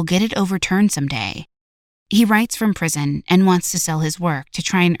confident he will get it overturned someday. He writes from prison and wants to sell his work to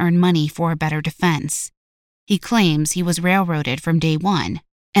try and earn money for a better defense. He claims he was railroaded from day one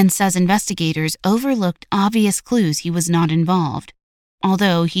and says investigators overlooked obvious clues he was not involved,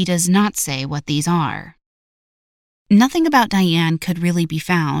 although he does not say what these are. Nothing about Diane could really be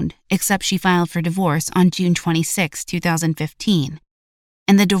found, except she filed for divorce on June 26, 2015,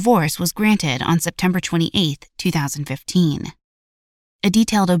 and the divorce was granted on September 28, 2015. A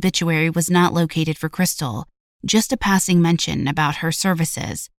detailed obituary was not located for Crystal, just a passing mention about her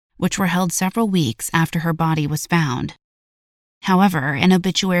services, which were held several weeks after her body was found. However, an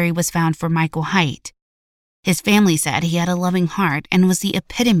obituary was found for Michael Haidt. His family said he had a loving heart and was the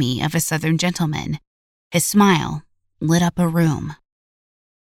epitome of a Southern gentleman. His smile lit up a room.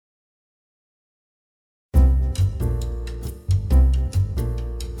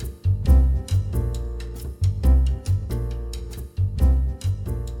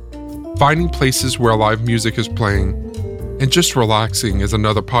 Finding places where live music is playing and just relaxing is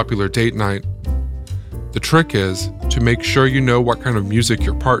another popular date night. The trick is to make sure you know what kind of music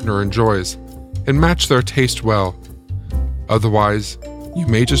your partner enjoys and match their taste well. Otherwise, you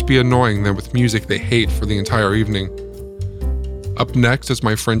may just be annoying them with music they hate for the entire evening. Up next is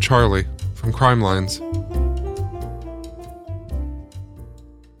my friend Charlie from Crimelines.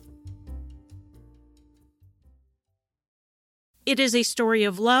 It is a story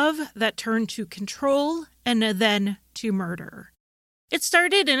of love that turned to control and then to murder. It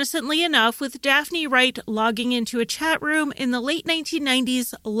started innocently enough with Daphne Wright logging into a chat room in the late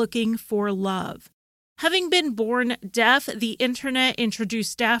 1990s looking for love. Having been born deaf, the internet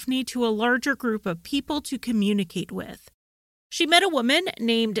introduced Daphne to a larger group of people to communicate with. She met a woman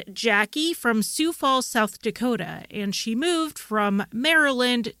named Jackie from Sioux Falls, South Dakota, and she moved from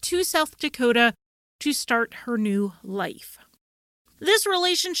Maryland to South Dakota to start her new life. This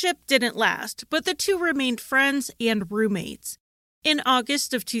relationship didn't last, but the two remained friends and roommates. In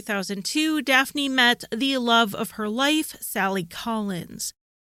August of 2002, Daphne met the love of her life, Sally Collins.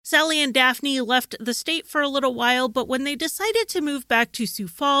 Sally and Daphne left the state for a little while, but when they decided to move back to Sioux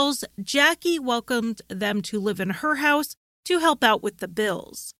Falls, Jackie welcomed them to live in her house to help out with the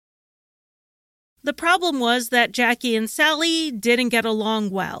bills. The problem was that Jackie and Sally didn't get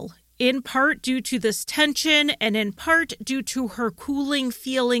along well, in part due to this tension and in part due to her cooling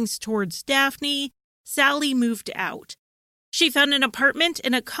feelings towards Daphne. Sally moved out. She found an apartment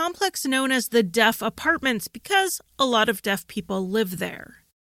in a complex known as the Deaf Apartments because a lot of deaf people live there.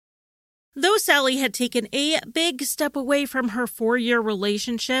 Though Sally had taken a big step away from her 4-year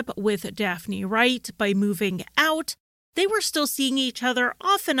relationship with Daphne Wright by moving out, they were still seeing each other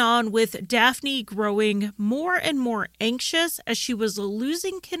off and on, with Daphne growing more and more anxious as she was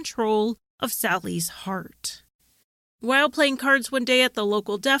losing control of Sally's heart. While playing cards one day at the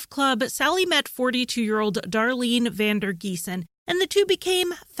local deaf club, Sally met 42-year-old Darlene Vandergiesen, and the two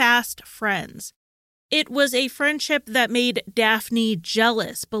became fast friends. It was a friendship that made Daphne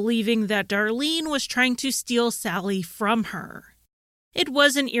jealous, believing that Darlene was trying to steal Sally from her. It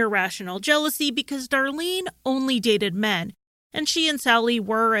was an irrational jealousy because Darlene only dated men, and she and Sally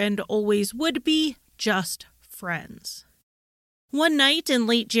were and always would be just friends. One night in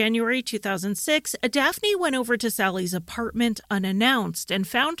late January 2006, Daphne went over to Sally's apartment unannounced and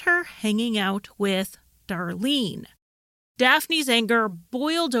found her hanging out with Darlene. Daphne's anger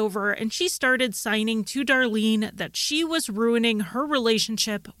boiled over and she started signing to Darlene that she was ruining her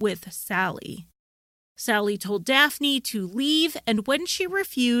relationship with Sally. Sally told Daphne to leave, and when she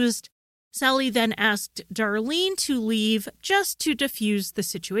refused, Sally then asked Darlene to leave just to defuse the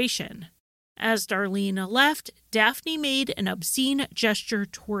situation. As Darlene left, Daphne made an obscene gesture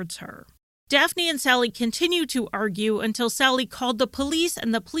towards her. Daphne and Sally continued to argue until Sally called the police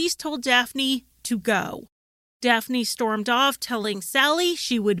and the police told Daphne to go. Daphne stormed off, telling Sally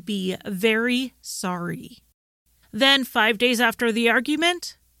she would be very sorry. Then, 5 days after the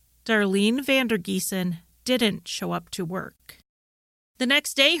argument, Darlene Vandergiesen didn't show up to work. The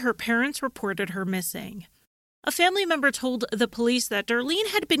next day, her parents reported her missing. A family member told the police that Darlene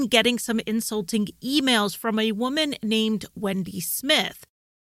had been getting some insulting emails from a woman named Wendy Smith.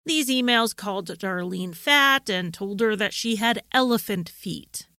 These emails called Darlene fat and told her that she had elephant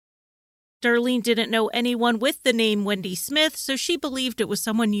feet. Darlene didn't know anyone with the name Wendy Smith, so she believed it was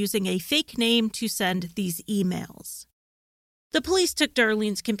someone using a fake name to send these emails. The police took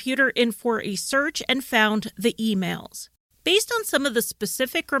Darlene's computer in for a search and found the emails. Based on some of the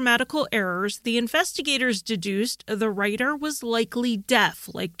specific grammatical errors, the investigators deduced the writer was likely deaf,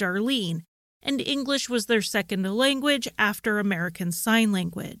 like Darlene, and English was their second language after American Sign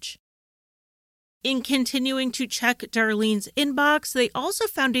Language. In continuing to check Darlene's inbox, they also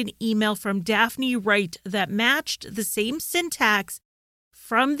found an email from Daphne Wright that matched the same syntax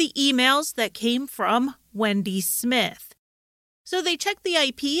from the emails that came from Wendy Smith. So they checked the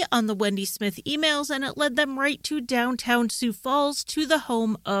IP on the Wendy Smith emails, and it led them right to downtown Sioux Falls to the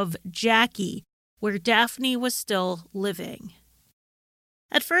home of Jackie, where Daphne was still living.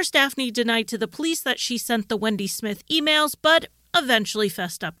 At first, Daphne denied to the police that she sent the Wendy Smith emails, but eventually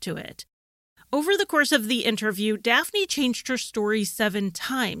fessed up to it. Over the course of the interview, Daphne changed her story 7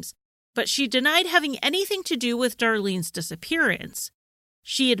 times, but she denied having anything to do with Darlene's disappearance.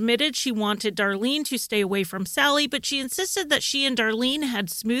 She admitted she wanted Darlene to stay away from Sally, but she insisted that she and Darlene had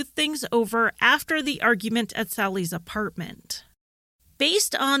smoothed things over after the argument at Sally's apartment.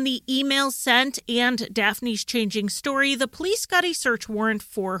 Based on the emails sent and Daphne's changing story, the police got a search warrant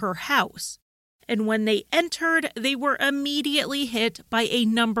for her house. And when they entered, they were immediately hit by a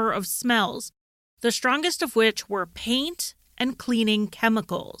number of smells, the strongest of which were paint and cleaning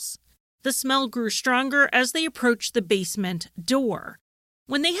chemicals. The smell grew stronger as they approached the basement door.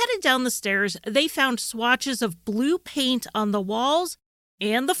 When they headed down the stairs, they found swatches of blue paint on the walls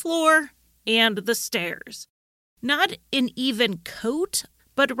and the floor and the stairs. Not an even coat,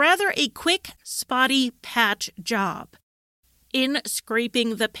 but rather a quick, spotty patch job. In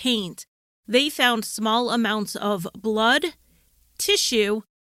scraping the paint, they found small amounts of blood, tissue,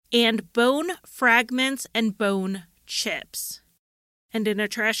 and bone fragments and bone chips. And in a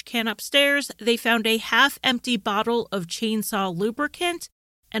trash can upstairs, they found a half-empty bottle of chainsaw lubricant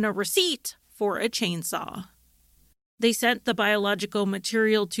and a receipt for a chainsaw. They sent the biological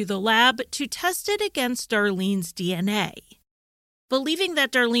material to the lab to test it against Darlene's DNA. Believing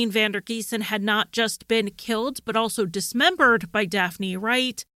that Darlene Vandergiesen had not just been killed but also dismembered by Daphne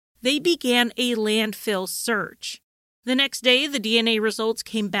Wright, they began a landfill search. The next day, the DNA results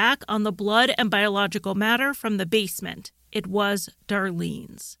came back on the blood and biological matter from the basement. It was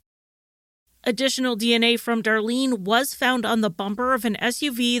Darlene's. Additional DNA from Darlene was found on the bumper of an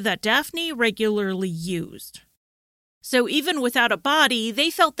SUV that Daphne regularly used. So even without a body,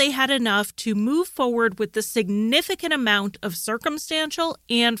 they felt they had enough to move forward with the significant amount of circumstantial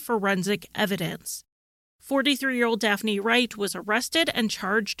and forensic evidence. 43-year-old Daphne Wright was arrested and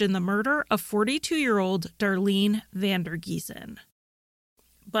charged in the murder of 42-year-old Darlene Vandergiesen.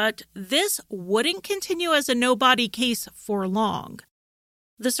 But this wouldn't continue as a no-body case for long.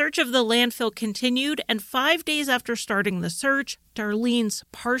 The search of the landfill continued, and 5 days after starting the search, Darlene's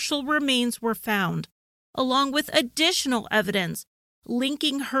partial remains were found, along with additional evidence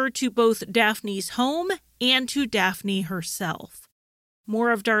linking her to both Daphne's home and to Daphne herself.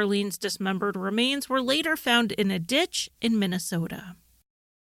 More of Darlene's dismembered remains were later found in a ditch in Minnesota.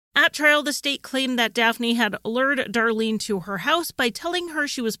 At trial, the state claimed that Daphne had lured Darlene to her house by telling her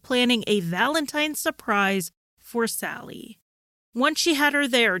she was planning a Valentine surprise for Sally. Once she had her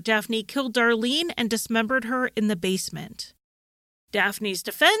there, Daphne killed Darlene and dismembered her in the basement. Daphne's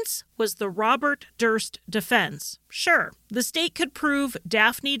defense was the Robert Durst defense. Sure, the state could prove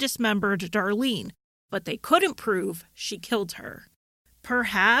Daphne dismembered Darlene, but they couldn't prove she killed her.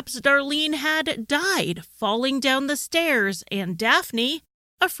 Perhaps Darlene had died falling down the stairs, and Daphne,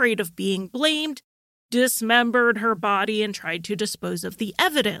 afraid of being blamed, dismembered her body and tried to dispose of the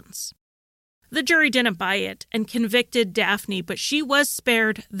evidence. The jury didn't buy it and convicted Daphne, but she was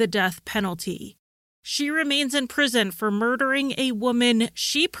spared the death penalty. She remains in prison for murdering a woman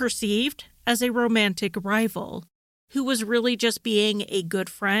she perceived as a romantic rival, who was really just being a good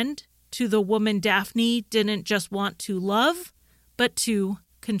friend to the woman Daphne didn't just want to love, but to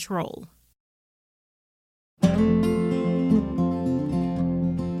control.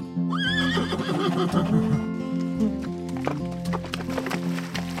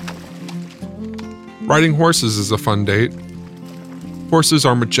 Riding horses is a fun date. Horses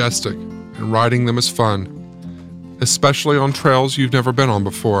are majestic, and riding them is fun, especially on trails you've never been on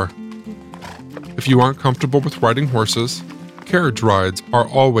before. If you aren't comfortable with riding horses, carriage rides are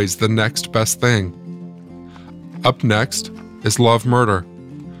always the next best thing. Up next is Love Murder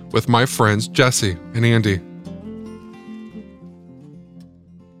with my friends Jesse and Andy.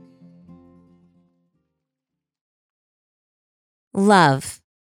 Love.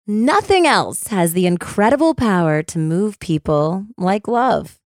 Nothing else has the incredible power to move people like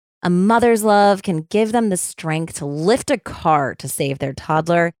love. A mother's love can give them the strength to lift a car to save their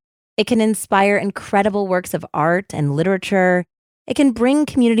toddler. It can inspire incredible works of art and literature. It can bring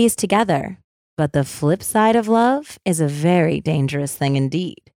communities together. But the flip side of love is a very dangerous thing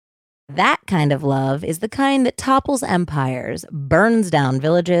indeed. That kind of love is the kind that topples empires, burns down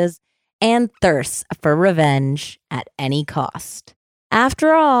villages, and thirsts for revenge at any cost.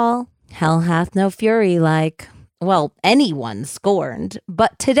 After all, hell hath no fury like, well, anyone scorned.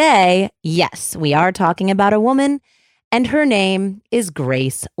 But today, yes, we are talking about a woman, and her name is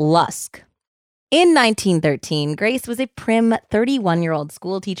Grace Lusk. In 1913, Grace was a prim 31-year-old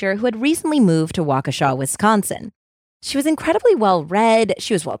schoolteacher who had recently moved to Waukesha, Wisconsin. She was incredibly well-read,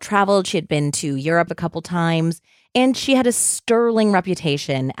 she was well-traveled, she had been to Europe a couple times, and she had a sterling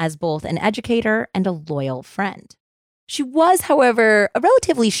reputation as both an educator and a loyal friend. She was, however, a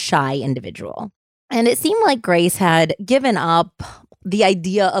relatively shy individual, and it seemed like Grace had given up the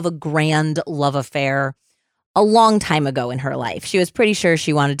idea of a grand love affair a long time ago in her life. She was pretty sure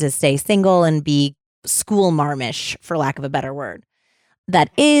she wanted to stay single and be school marmish, for lack of a better word.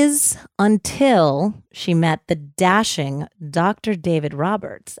 That is until she met the dashing Dr. David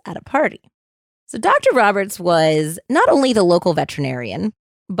Roberts at a party. So Dr. Roberts was not only the local veterinarian,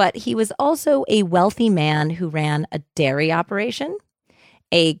 but he was also a wealthy man who ran a dairy operation,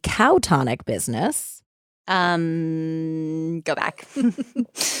 a cow tonic business. Go back.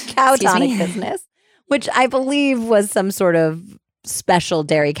 Cow tonic business, which I believe was some sort of special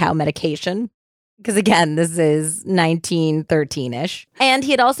dairy cow medication. Because again, this is 1913-ish. And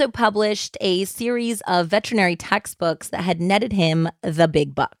he had also published a series of veterinary textbooks that had netted him the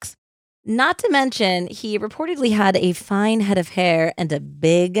big bucks. Not to mention, he reportedly had a fine head of hair and a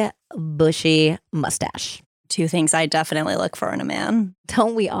big, bushy mustache. Two things I definitely look for in a man.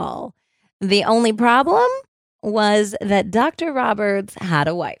 Don't we all? The only problem was that Dr. Roberts had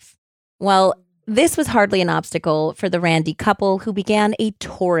a wife. Well, this was hardly an obstacle for the Randy couple, who began a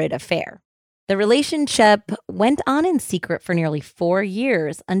torrid affair. The relationship went on in secret for nearly 4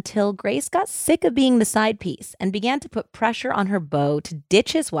 years until Grace got sick of being the side piece and began to put pressure on her beau to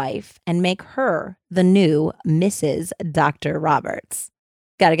ditch his wife and make her the new Mrs. Dr. Roberts.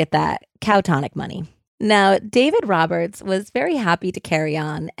 Got to get that cow tonic money. Now, David Roberts was very happy to carry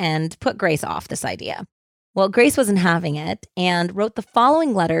on and put Grace off this idea. Well, Grace wasn't having it and wrote the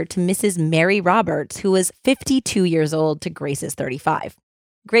following letter to Mrs. Mary Roberts, who was 52 years old to Grace's 35.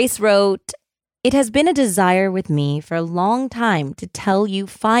 Grace wrote, "It has been a desire with me for a long time to tell you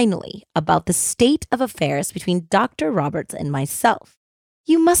finally about the state of affairs between Dr. Roberts and myself.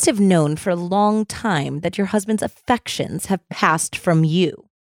 You must have known for a long time that your husband's affections have passed from you,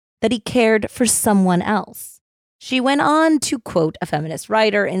 that he cared for someone else." She went on to quote a feminist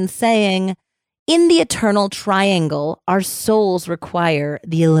writer in saying, "In the eternal triangle, our souls require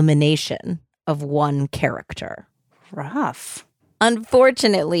the elimination of one character." Rough.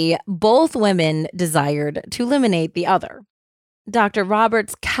 Unfortunately, both women desired to eliminate the other. Dr.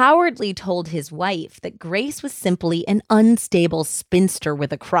 Roberts cowardly told his wife that Grace was simply an unstable spinster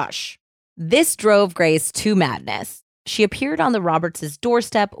with a crush. This drove Grace to madness. She appeared on the Roberts'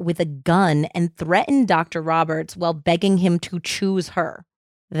 doorstep with a gun and threatened Dr. Roberts while begging him to choose her.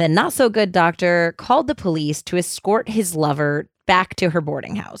 The not-so-good doctor called the police to escort his lover back to her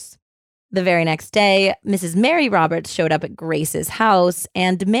boarding house. The very next day, Mrs. Mary Roberts showed up at Grace's house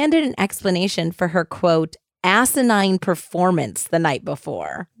and demanded an explanation for her, quote, asinine performance the night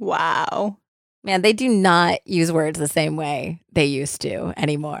before. Wow. Man, they do not use words the same way they used to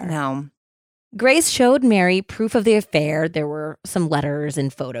anymore. No. Grace showed Mary proof of the affair. There were some letters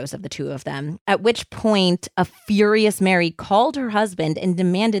and photos of the two of them, at which point a furious Mary called her husband and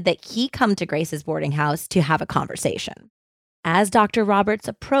demanded that he come to Grace's boarding house to have a conversation. As Dr. Roberts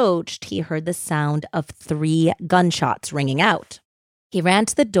approached, he heard the sound of 3 gunshots ringing out. He ran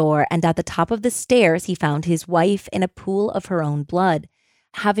to the door, and at the top of the stairs, he found his wife in a pool of her own blood,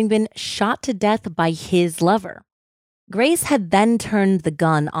 having been shot to death by his lover. Grace had then turned the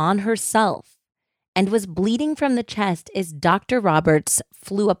gun on herself and was bleeding from the chest as Dr. Roberts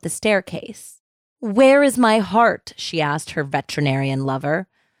flew up the staircase. "Where is my heart?" she asked her veterinarian lover,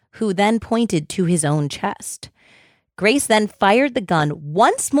 who then pointed to his own chest. Grace then fired the gun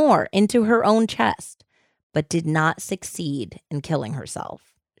once more into her own chest, but did not succeed in killing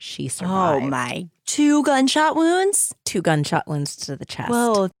herself. She survived. Oh my. 2 gunshot wounds? 2 gunshot wounds to the chest.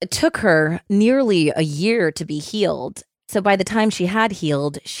 Whoa. It took her nearly a year to be healed. So by the time she had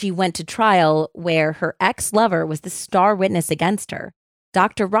healed, she went to trial where her ex-lover was the star witness against her.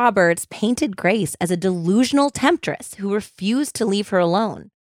 Dr. Roberts painted Grace as a delusional temptress who refused to leave her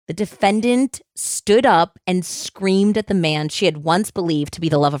alone. The defendant stood up and screamed at the man she had once believed to be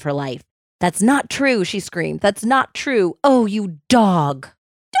the love of her life. "That's not true," she screamed. "That's not true. Oh, you dog."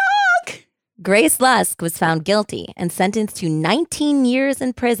 Dog! Grace Lusk was found guilty and sentenced to 19 years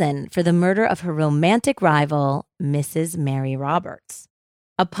in prison for the murder of her romantic rival, Mrs. Mary Roberts.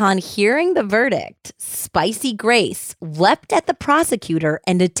 Upon hearing the verdict, Spicy Grace leapt at the prosecutor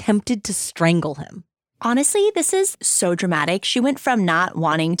and attempted to strangle him. Honestly, this is so dramatic. She went from not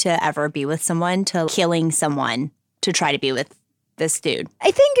wanting to ever be with someone to killing someone to try to be with this dude.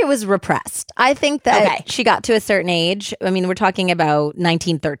 I think it was repressed. I think that she got to a certain age. I mean, we're talking about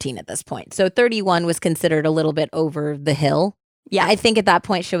 1913 at this point. So 31 was considered a little bit over the hill. Yeah. I think at that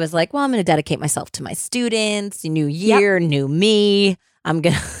point she was like, well, I'm going to dedicate myself to my students. New year, new me. I'm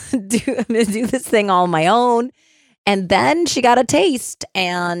going to do this thing all on my own. And then she got a taste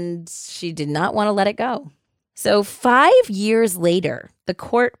and she did not want to let it go. So 5 years later, the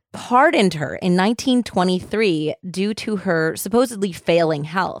court pardoned her in 1923 due to her supposedly failing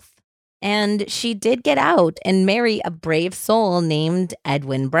health. And she did get out and marry a brave soul named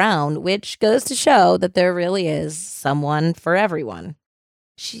Edwin Brown, which goes to show that there really is someone for everyone.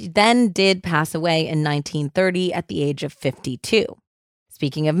 She then did pass away in 1930 at the age of 52.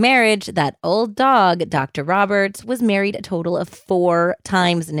 Speaking of marriage, that old dog, Dr. Roberts, was married a total of 4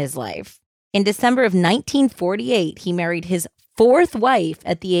 times in his life. In December of 1948, he married his 4th wife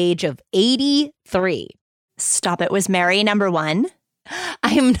at the age of 83. Stop it. Was Mary number 1?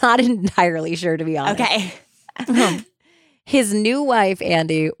 I am not entirely sure, to be honest. Okay. His new wife,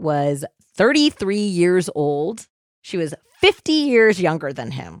 Andy, was 33 years old. She was 50 years younger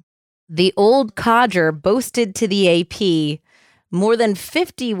than him. The old codger boasted to the AP, "More than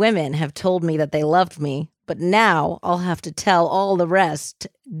 50 women have told me that they loved me, but now I'll have to tell all the rest.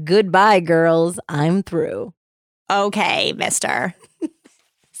 Goodbye, girls. I'm through." Okay, mister.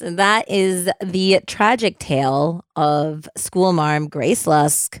 So that is the tragic tale of schoolmarm Grace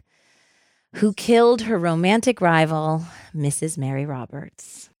Lusk, who killed her romantic rival, Mrs. Mary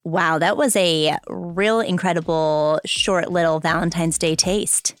Roberts. Wow, that was a real incredible, short little Valentine's Day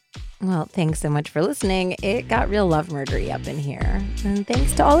taste. Well, thanks so much for listening. It got real love murdery up in here. And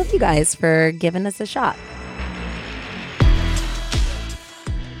thanks to all of you guys for giving us a shot.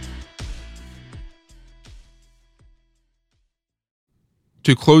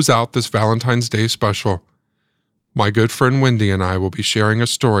 To close out this Valentine's Day special, my good friend Wendy and I will be sharing a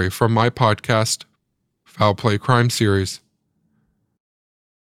story from my podcast, Foul Play Crime Series.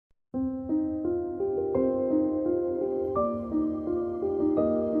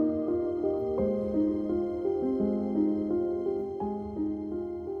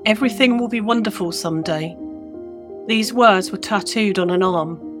 Everything will be wonderful someday. These words were tattooed on an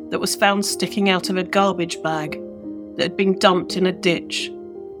arm that was found sticking out of a garbage bag that had been dumped in a ditch,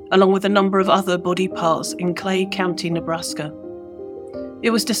 along with a number of other body parts in Clay County, Nebraska.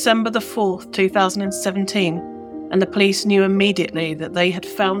 It was December the 4th, 2017, and the police knew immediately that they had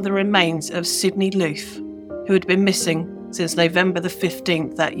found the remains of Sydney Loof, who had been missing since November the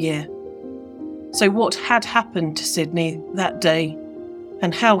 15th that year. So what had happened to Sydney that day,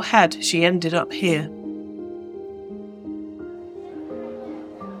 and how had she ended up here?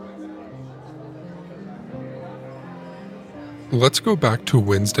 Let's go back to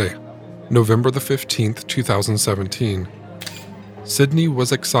Wednesday, November the 15th, 2017. Sydney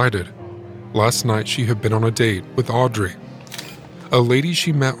was excited. Last night she had been on a date with Audrey, a lady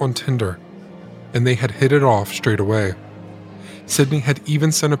she met on Tinder, and they had hit it off straight away. Sydney had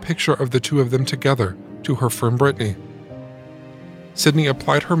even sent a picture of the two of them together to her friend Brittany. Sydney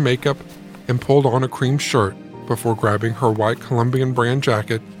applied her makeup and pulled on a cream shirt before grabbing her white Colombian brand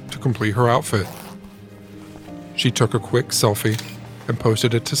jacket to complete her outfit. She took a quick selfie and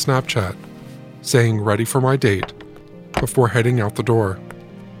posted it to Snapchat, saying "ready for my date," before heading out the door.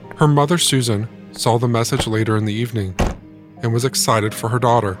 Her mother, Susan, saw the message later in the evening and was excited for her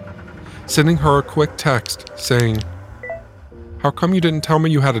daughter, sending her a quick text saying, "How come you didn't tell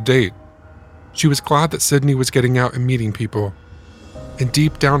me you had a date?" She was glad that Sydney was getting out and meeting people, and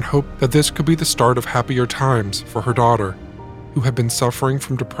deep down hoped that this could be the start of happier times for her daughter, who had been suffering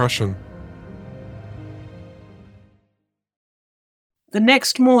from depression. The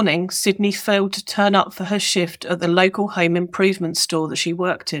next morning, Sydney failed to turn up for her shift at the local home improvement store that she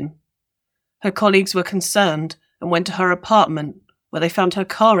worked in. Her colleagues were concerned and went to her apartment, where they found her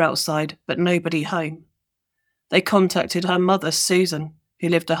car outside but nobody home. They contacted her mother, Susan, who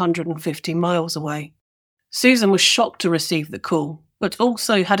lived 150 miles away. Susan was shocked to receive the call, but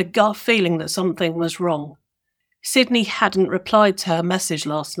also had a gut feeling that something was wrong. Sydney hadn't replied to her message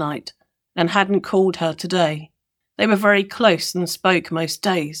last night and hadn't called her today. They were very close and spoke most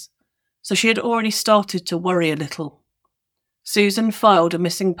days, so she had already started to worry a little. Susan filed a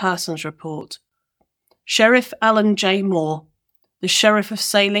missing persons report. Sheriff Alan J. Moore, the sheriff of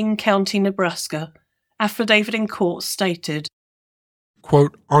Saline County, Nebraska, affidavit in court stated,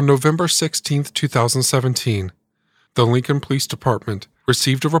 Quote, "On November 16th, 2017, the Lincoln Police Department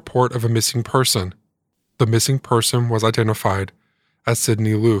received a report of a missing person. The missing person was identified as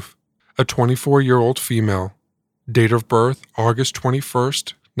Sydney Loof, a 24-year-old female, date of birth August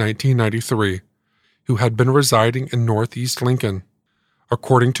 21st, 1993, who had been residing in Northeast Lincoln.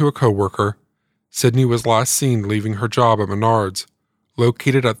 According to a coworker, Sydney was last seen leaving her job at Menards,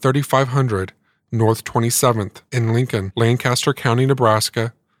 located at 3500 North 27th in Lincoln, Lancaster County,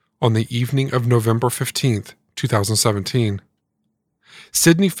 Nebraska, on the evening of November 15th, 2017.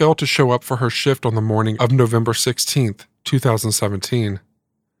 Sydney failed to show up for her shift on the morning of November 16th, 2017.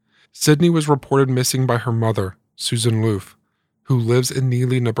 Sydney was reported missing by her mother, Susan Loof, who lives in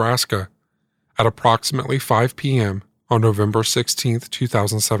Neely, Nebraska, at approximately 5 p.m. on November 16,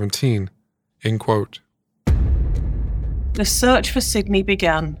 2017, end quote. The search for Sydney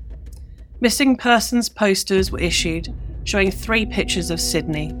began. Missing persons posters were issued showing 3 pictures of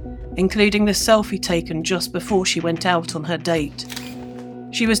Sydney, including the selfie taken just before she went out on her date.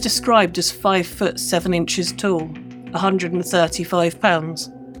 She was described as 5 foot 7 inches tall, 135 pounds,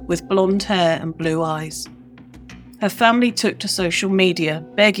 with blonde hair and blue eyes. Her family took to social media,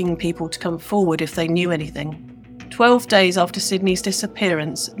 begging people to come forward if they knew anything. 12 days after Sydney's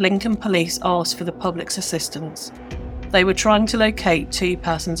disappearance, Lincoln police asked for the public's assistance. They were trying to locate 2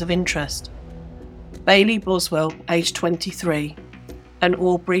 persons of interest: Bailey Boswell, aged 23, and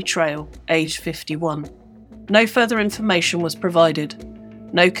Aubrey Trail, aged 51. No further information was provided.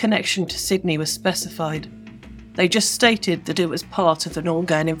 No connection to Sydney was specified. They just stated that it was part of an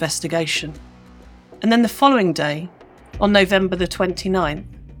ongoing investigation. And then the following day, on November the 29th,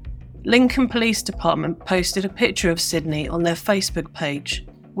 Lincoln Police Department posted a picture of Sydney on their Facebook page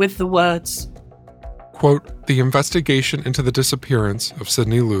with the words, Quote, "The investigation into the disappearance of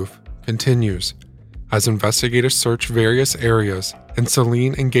Sydney Loof continues as investigators search various areas in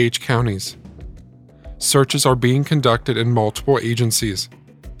Saline and Gage counties. Searches are being conducted in multiple agencies,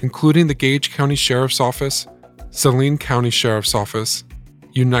 including the Gage County Sheriff's Office, Saline County Sheriff's Office,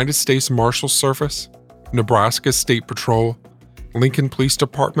 United States Marshal's Service, Nebraska State Patrol, Lincoln Police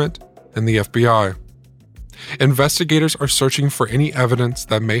Department, and the FBI. Investigators are searching for any evidence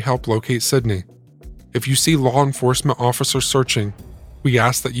that may help locate Sydney. If you see law enforcement officers searching, we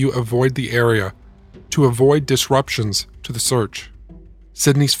ask that you avoid the area to avoid disruptions to the search.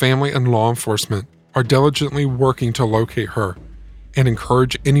 Sydney's family and law enforcement are diligently working to locate her and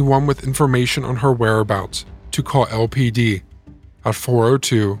encourage anyone with information on her whereabouts to call LPD at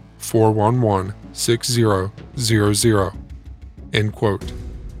 402-411-6000." End quote.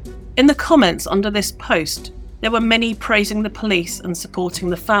 In the comments under this post, there were many praising the police and supporting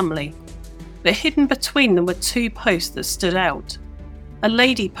the family, but hidden between them were 2 posts that stood out. A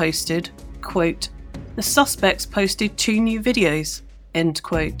lady posted, quote, "The suspects posted 2 new videos," end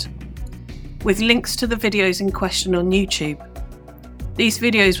quote, with links to the videos in question on YouTube. These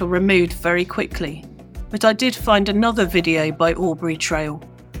videos were removed very quickly, but I did find another video by Aubrey Trail,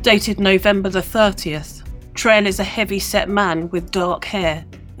 dated November the 30th. Trail is a heavy-set man with dark hair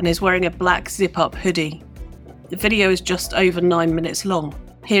and is wearing a black zip-up hoodie. The video is just over 9 minutes long.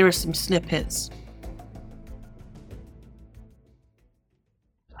 Here are some snippets.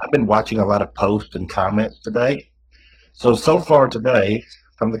 I've been watching a lot of posts and comments today. So far today,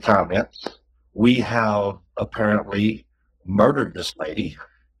 from the comments, we have apparently murdered this lady.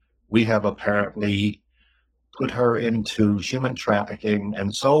 We have apparently put her into human trafficking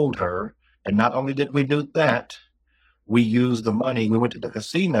and sold her. And not only did we do that, we used the money. We went to the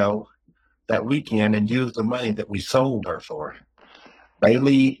casino that weekend and used the money that we sold her for.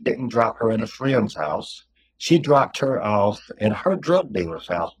 Bailey didn't drop her in a friend's house. She dropped her off in her drug dealer's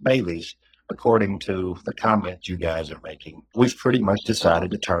house, Bailey's, according to the comments you guys are making. We've pretty much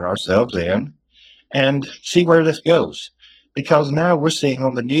decided to turn ourselves in and see where this goes. Because now we're seeing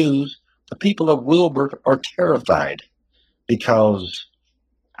on the news, the people of Wilbur are terrified because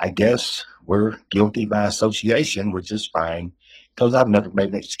I guess we're guilty by association, which is fine, because I've never made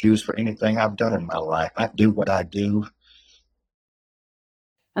an excuse for anything I've done in my life. I do what I do.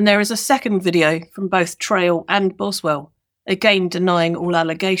 And there is a second video from both Trail and Boswell, again denying all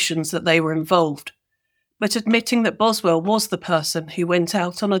allegations that they were involved, but admitting that Boswell was the person who went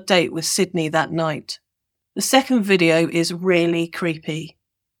out on a date with Sydney that night. The second video is really creepy.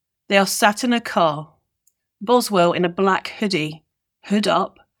 They are sat in a car, Boswell in a black hoodie, hood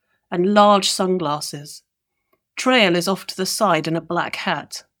up, and large sunglasses. Trail is off to the side in a black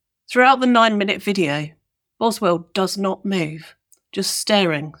hat. Throughout the 9-minute video, Boswell does not move, just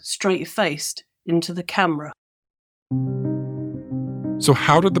staring straight-faced into the camera. So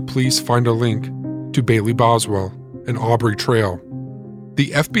how did the police find a link to Bailey Boswell and Aubrey Trail?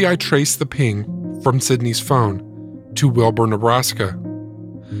 The FBI traced the ping from Sydney's phone to Wilbur, Nebraska,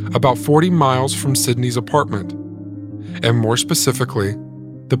 about 40 miles from Sydney's apartment. And more specifically,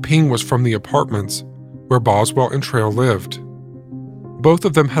 the ping was from the apartments where Boswell and Trail lived. Both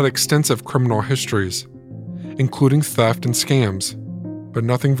of them had extensive criminal histories, including theft and scams, but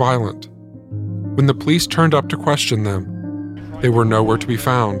nothing violent. When the police turned up to question them, they were nowhere to be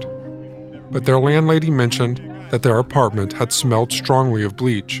found. But their landlady mentioned that their apartment had smelled strongly of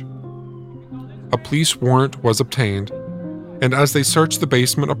bleach. A police warrant was obtained, and as they searched the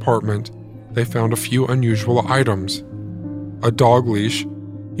basement apartment, they found a few unusual items. A dog leash,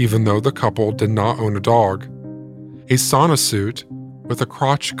 even though the couple did not own a dog, a sauna suit with a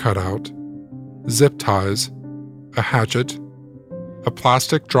crotch cutout, zip ties, a hatchet, a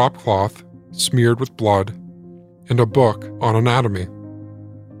plastic drop cloth smeared with blood, and a book on anatomy.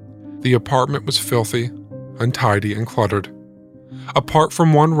 The apartment was filthy, untidy, and cluttered. Apart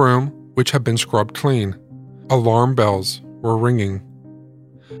from one room, which had been scrubbed clean, alarm bells were ringing.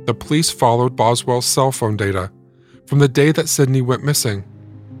 The police followed Boswell's cell phone data from the day that Sydney went missing,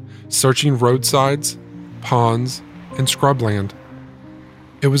 searching roadsides, ponds, and scrubland.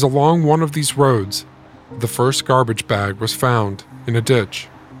 It was along one of these roads the first garbage bag was found in a ditch,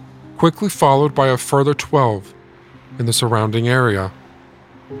 quickly followed by a further 12 in the surrounding area.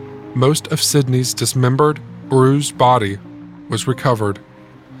 Most of Sydney's dismembered, bruised body was recovered,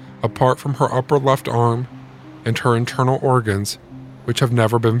 apart from her upper left arm and her internal organs, which have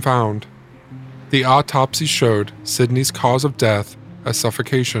never been found. The autopsy showed Sydney's cause of death as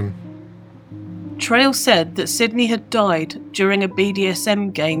suffocation. Trail said that Sydney had died during a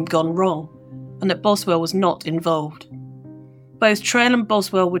BDSM game gone wrong, and that Boswell was not involved. Both Trail and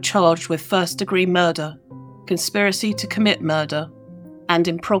Boswell were charged with first-degree murder, conspiracy to commit murder, and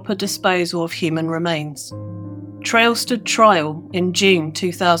improper disposal of human remains. Trail stood trial in June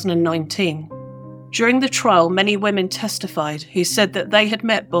 2019. During the trial, many women testified who said that they had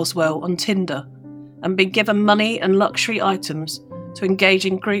met Boswell on Tinder and been given money and luxury items to engage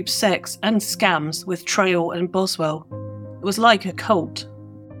in group sex and scams with Trail and Boswell. It was like a cult.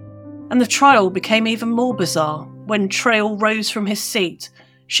 And the trial became even more bizarre when Trail rose from his seat,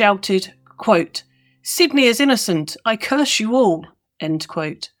 shouted, quote, "Sydney is innocent, I curse you all," end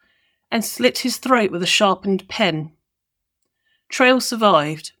quote, and slit his throat with a sharpened pen. Trail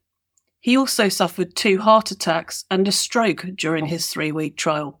survived. He also suffered 2 heart attacks and a stroke during his 3-week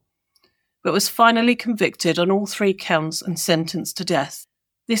trial, but was finally convicted on all 3 counts and sentenced to death.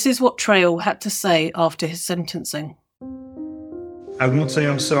 This is what Trail had to say after his sentencing. I won't say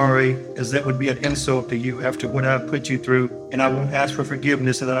I'm sorry, as that would be an insult to you after what I've put you through, and I won't ask for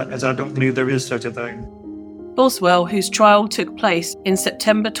forgiveness as I don't believe there is such a thing. Boswell, whose trial took place in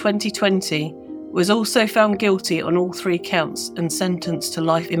September 2020, was also found guilty on all 3 counts and sentenced to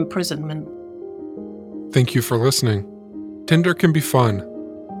life imprisonment. Thank you for listening. Tinder can be fun,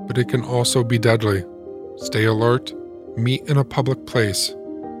 but it can also be deadly. Stay alert, meet in a public place,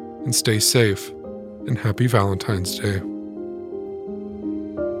 and stay safe. And happy Valentine's Day.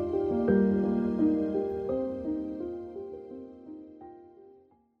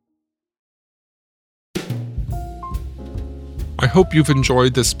 I hope you've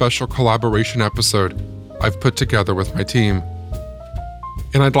enjoyed this special collaboration episode I've put together with my team.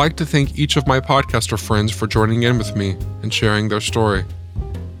 And I'd like to thank each of my podcaster friends for joining in with me and sharing their story.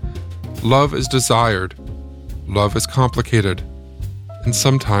 Love is desired, love is complicated, and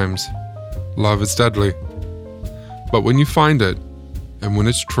sometimes love is deadly. But when you find it, and when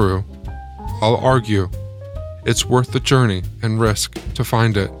it's true, I'll argue it's worth the journey and risk to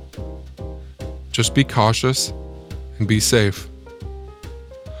find it. Just be cautious and be safe.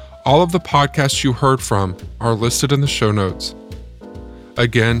 All of the podcasts you heard from are listed in the show notes.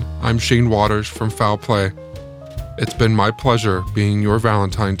 Again, I'm Shane Waters from Foul Play. It's been my pleasure being your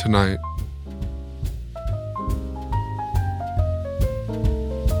Valentine tonight.